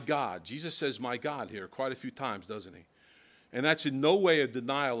my God, Jesus says my God here quite a few times, doesn't he? And that's in no way a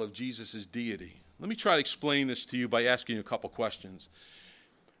denial of Jesus' deity. Let me try to explain this to you by asking you a couple questions.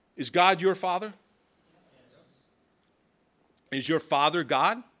 Is God your Father? Is your Father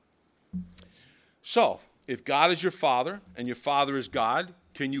God? So, if God is your Father and your Father is God,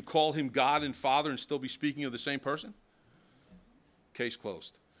 can you call him God and Father and still be speaking of the same person? Case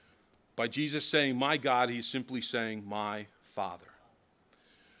closed. By Jesus saying my God, he's simply saying my Father.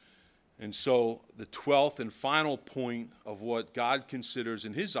 And so the 12th and final point of what God considers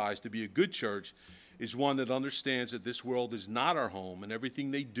in his eyes to be a good church is one that understands that this world is not our home and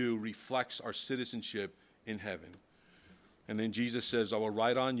everything they do reflects our citizenship in heaven. And then Jesus says, I will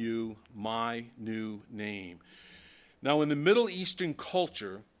write on you my new name. Now, in the Middle Eastern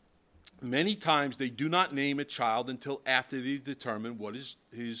culture, many times they do not name a child until after they determine what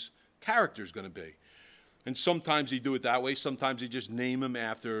his character is going to be. And sometimes they do it that way. Sometimes they just name him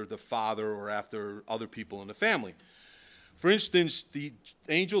after the father or after other people in the family. For instance, the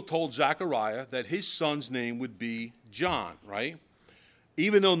angel told Zechariah that his son's name would be John, right?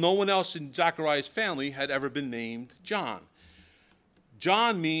 Even though no one else in Zechariah's family had ever been named John.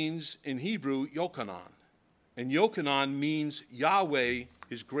 John means, in Hebrew, Yochanan. And Yochanan means Yahweh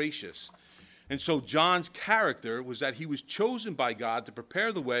is gracious. And so John's character was that he was chosen by God to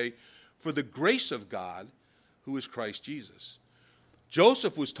prepare the way for the grace of God, who is Christ Jesus.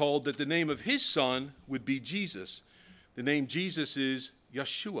 Joseph was told that the name of his son would be Jesus. The name Jesus is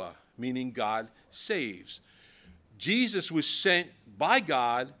Yeshua, meaning God saves. Jesus was sent by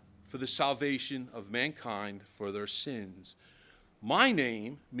God for the salvation of mankind for their sins. My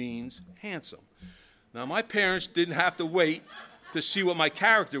name means handsome. Now, my parents didn't have to wait to see what my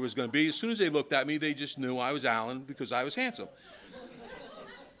character was going to be. As soon as they looked at me, they just knew I was Alan because I was handsome.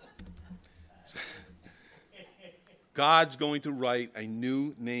 God's going to write a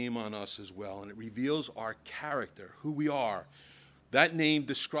new name on us as well, and it reveals our character, who we are. That name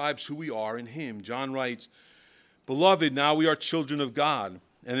describes who we are in him. John writes, "Beloved, now we are children of God,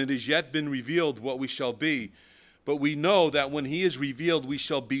 and it has yet been revealed what we shall be. But we know that when he is revealed, we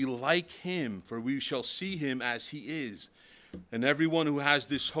shall be like him, for we shall see him as he is. And everyone who has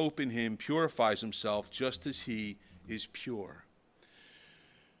this hope in him purifies himself just as he is pure."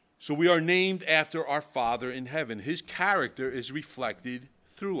 So we are named after our Father in heaven. His character is reflected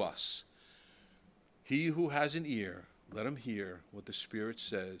through us. He who has an ear, let him hear what the Spirit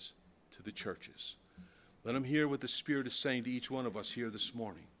says to the churches. Let him hear what the Spirit is saying to each one of us here this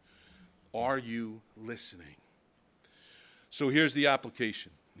morning. Are you listening? So here's the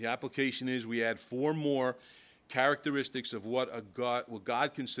application. The application is we add 4 more characteristics of what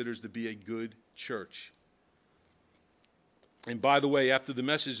God considers to be a good church. And by the way, after the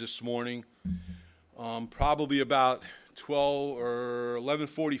message this morning, probably about 12 or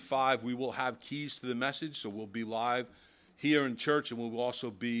 11:45, we will have keys to the message. So we'll be live here in church, and we will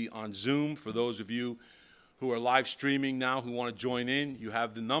also be on Zoom. For those of you who are live streaming now who want to join in, you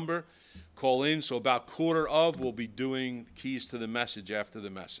have the number. Call in. So about 1:15, we'll be doing keys to the message after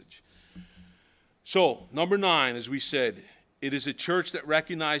the message. So, number 9, as we said, it is a church that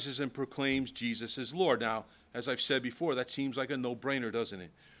recognizes and proclaims Jesus as Lord. Now, as I've said before, that seems like a no-brainer, doesn't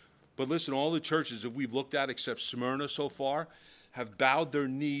it? But listen, all the churches that we've looked at except Smyrna so far have bowed their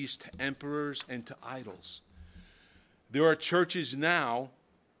knees to emperors and to idols. There are churches now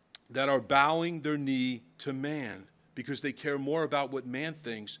that are bowing their knee to man because they care more about what man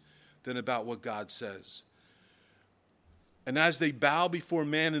thinks than about what God says. And as they bow before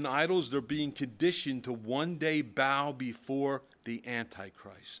man and idols, they're being conditioned to one day bow before the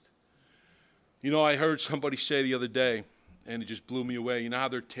Antichrist. You know, I heard somebody say the other day, and it just blew me away. You know how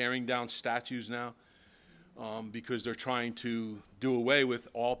they're tearing down statues now? Because they're trying to do away with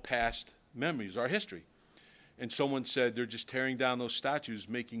all past memories, our history. And someone said they're just tearing down those statues,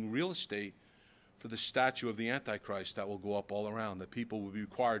 making real estate for the statue of the Antichrist that will go up all around, that people will be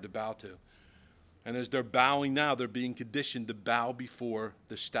required to bow to. And as they're bowing now, they're being conditioned to bow before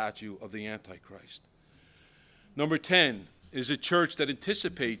the statue of the Antichrist. Number 10 is a church that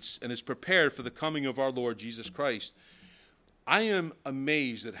anticipates and is prepared for the coming of our Lord Jesus Christ. I am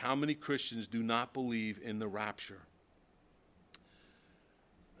amazed at how many Christians do not believe in the rapture.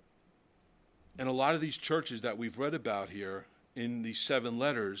 And a lot of these churches that we've read about here in these 7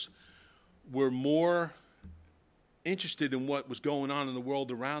 letters were more interested in what was going on in the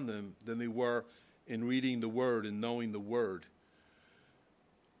world around them than they were in reading the Word and knowing the Word.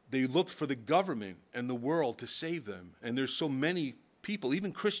 They looked for the government and the world to save them. And there's so many people,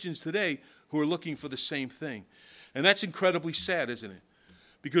 even Christians today, who are looking for the same thing. And that's incredibly sad, isn't it?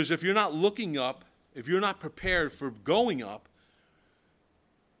 Because if you're not looking up, if you're not prepared for going up,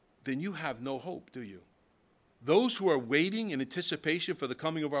 then you have no hope, do you? Those who are waiting in anticipation for the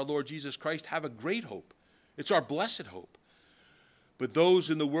coming of our Lord Jesus Christ have a great hope. It's our blessed hope. But those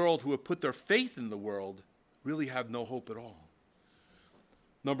in the world who have put their faith in the world really have no hope at all.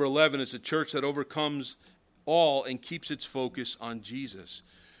 Number 11 is a church that overcomes all and keeps its focus on Jesus.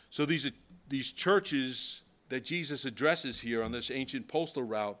 So these churches that Jesus addresses here on this ancient postal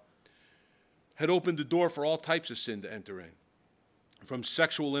route had opened the door for all types of sin to enter in, from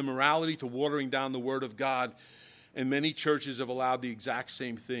sexual immorality to watering down the Word of God. And many churches have allowed the exact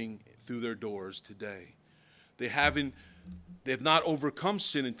same thing through their doors today. They have not overcome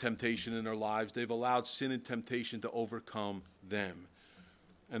sin and temptation in their lives. They've allowed sin and temptation to overcome them.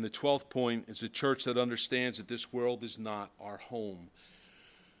 And the 12th point is a church that understands that this world is not our home.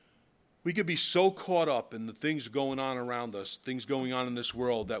 We could be so caught up in the things going on around us, things going on in this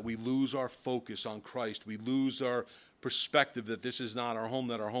world, that we lose our focus on Christ. We lose our perspective that this is not our home,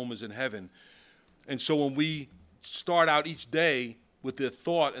 that our home is in heaven. And so when we start out each day with the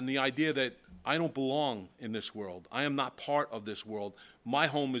thought and the idea that I don't belong in this world, I am not part of this world, my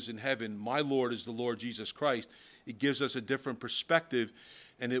home is in heaven, my Lord is the Lord Jesus Christ, it gives us a different perspective,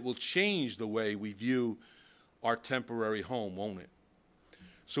 and it will change the way we view our temporary home, won't it?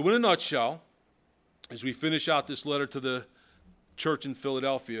 So in a nutshell, as we finish out this letter to the church in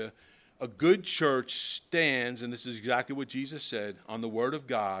Philadelphia, A good church stands, and this is exactly what Jesus said, on the word of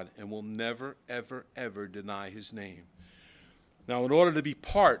God and will never, ever, ever deny his name. Now, in order to be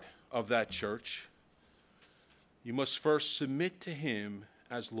part of that church, you must first submit to him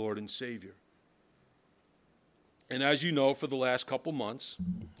as Lord and Savior. And as you know, for the last couple months,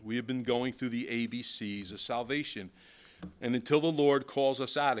 we have been going through the ABCs of salvation. And until the Lord calls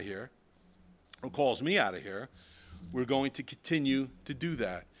us out of here, or calls me out of here, we're going to continue to do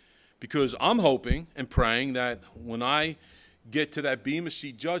that. Because I'm hoping and praying that when I get to that Bema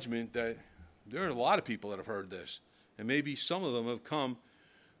Seat judgment, that there are a lot of people that have heard this. And maybe some of them have come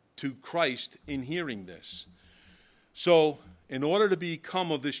to Christ in hearing this. So in order to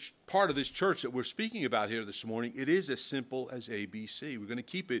become of this part of this church that we're speaking about here this morning, it is as simple as ABC. We're going to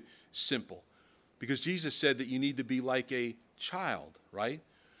keep it simple. Because Jesus said that you need to be like a child, right,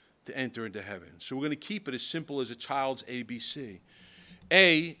 to enter into heaven. So we're going to keep it as simple as a child's ABC.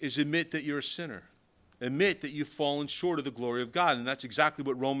 A is admit that you're a sinner. Admit that you've fallen short of the glory of God. And that's exactly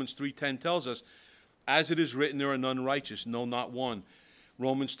what Romans 3:10 tells us. As it is written, there are none righteous, no, not one.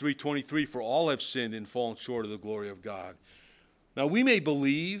 Romans 3:23, for all have sinned and fallen short of the glory of God. Now, we may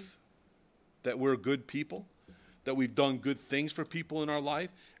believe that we're good people, that we've done good things for people in our life,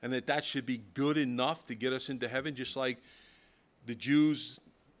 and that should be good enough to get us into heaven, just like the Jews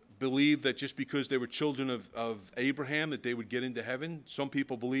believed that just because they were children of Abraham that they would get into heaven. Some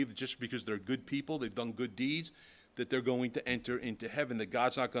people believe that just because they're good people, they've done good deeds, that they're going to enter into heaven, that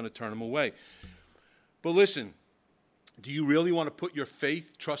God's not going to turn them away. But listen, do you really want to put your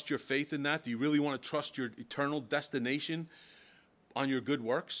faith, trust your faith in that? Do you really want to trust your eternal destination on your good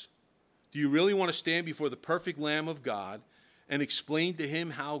works? Do you really want to stand before the perfect Lamb of God and explain to him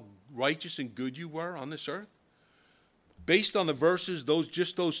how righteous and good you were on this earth? Based on the verses, those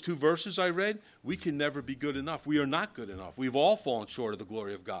two verses I read, we can never be good enough. We are not good enough. We've all fallen short of the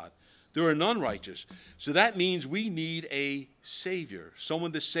glory of God. There are none righteous. So that means we need a Savior,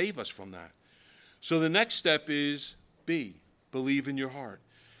 someone to save us from that. So the next step is B, believe in your heart.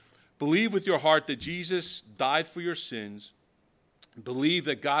 Believe with your heart that Jesus died for your sins. Believe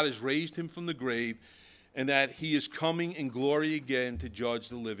that God has raised him from the grave and that he is coming in glory again to judge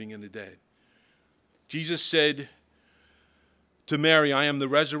the living and the dead. Jesus said to Mary, I am the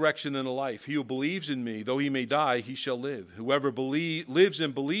resurrection and the life. He who believes in me, though he may die, he shall live. Whoever lives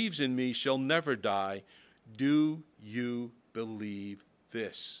and believes in me shall never die. Do you believe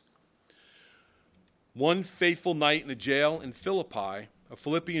this? One fateful night in a jail in Philippi, a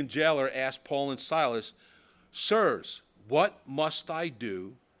Philippian jailer asked Paul and Silas, Sirs, what must I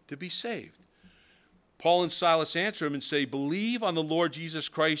do to be saved? Paul and Silas answer him and say, believe on the Lord Jesus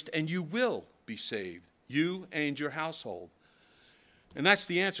Christ and you will be saved, you and your household. And that's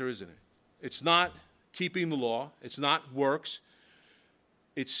the answer, isn't it? It's not keeping the law. It's not works.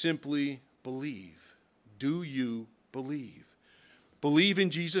 It's simply believe. Do you believe? Believe in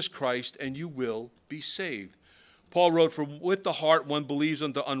Jesus Christ and you will be saved. Paul wrote, for with the heart one believes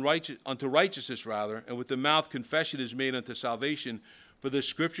unto righteousness, and with the mouth confession is made unto salvation. For the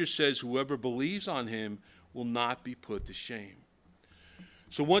scripture says, whoever believes on him will not be put to shame.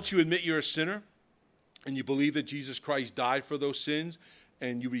 So once you admit you're a sinner, and you believe that Jesus Christ died for those sins,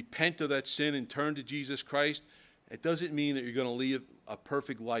 and you repent of that sin and turn to Jesus Christ, it doesn't mean that you're going to live a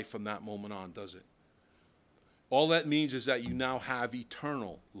perfect life from that moment on, does it? All that means is that you now have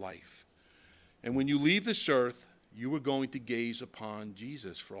eternal life. And when you leave this earth, you are going to gaze upon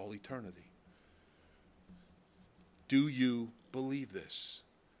Jesus for all eternity. Do you believe this?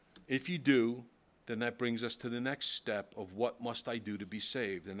 If you do, then that brings us to the next step of what must I do to be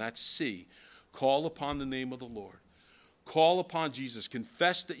saved, and that's C. Call upon the name of the Lord. Call upon Jesus.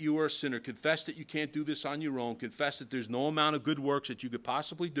 Confess that you are a sinner. Confess that you can't do this on your own. Confess that there's no amount of good works that you could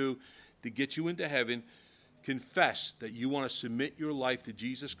possibly do to get you into heaven. Confess that you want to submit your life to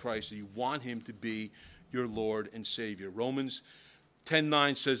Jesus Christ, and you want him to be your Lord and Savior. Romans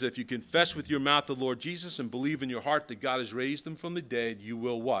 10:9 says that if you confess with your mouth the Lord Jesus and believe in your heart that God has raised him from the dead, you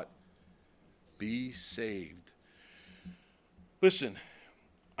will what? Be saved. Listen,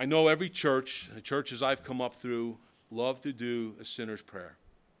 I know every church, the churches I've come up through, love to do a sinner's prayer.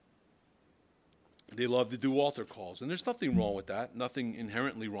 They love to do altar calls, and there's nothing wrong with that, nothing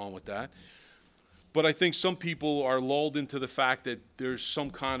inherently wrong with that. But I think some people are lulled into the fact that there's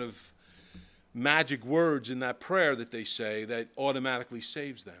some kind of magic words in that prayer that they say that automatically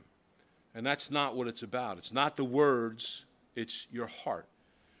saves them. And that's not what it's about. It's not the words, it's your heart.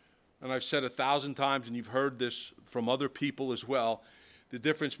 And I've said 1,000 times, and you've heard this from other people as well, the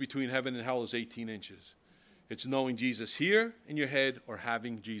difference between heaven and hell is 18 inches. It's knowing Jesus here in your head or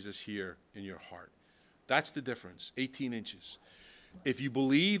having Jesus here in your heart. That's the difference, 18 inches. If you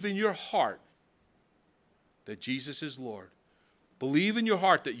believe in your heart that Jesus is Lord, believe in your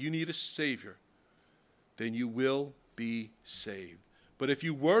heart that you need a Savior, then you will be saved. But if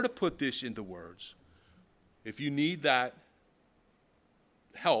you were to put this into words, if you need that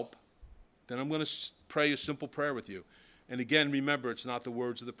help, then I'm going to pray a simple prayer with you. And again, remember, it's not the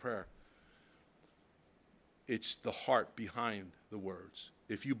words of the prayer. It's the heart behind the words.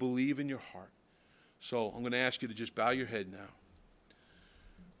 If you believe in your heart. So I'm going to ask you to just bow your head now.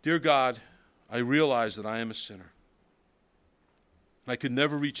 Dear God, I realize that I am a sinner. I could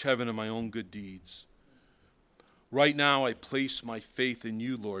never reach heaven in my own good deeds. Right now, I place my faith in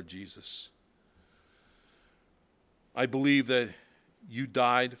you, Lord Jesus. I believe that you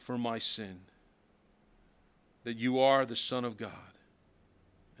died for my sin, that you are the Son of God,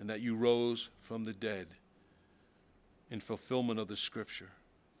 and that you rose from the dead in fulfillment of the Scripture.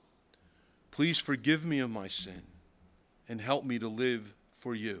 Please forgive me of my sin and help me to live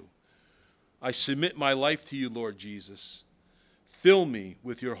for you. I submit my life to you, Lord Jesus. Fill me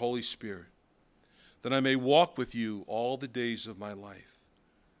with your Holy Spirit, that I may walk with you all the days of my life.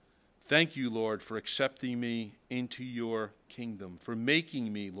 Thank you, Lord, for accepting me into your kingdom, for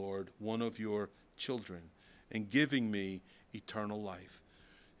making me, Lord, one of your children, and giving me eternal life.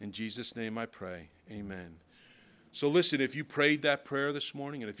 In Jesus' name I pray, amen. So listen, if you prayed that prayer this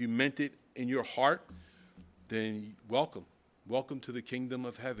morning, and if you meant it in your heart, then welcome. Welcome to the kingdom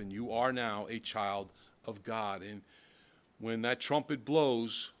of heaven. You are now a child of God. And when that trumpet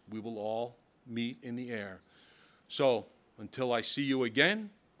blows, we will all meet in the air. So until I see you again,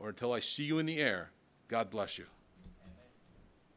 or until I see you in the air, God bless you.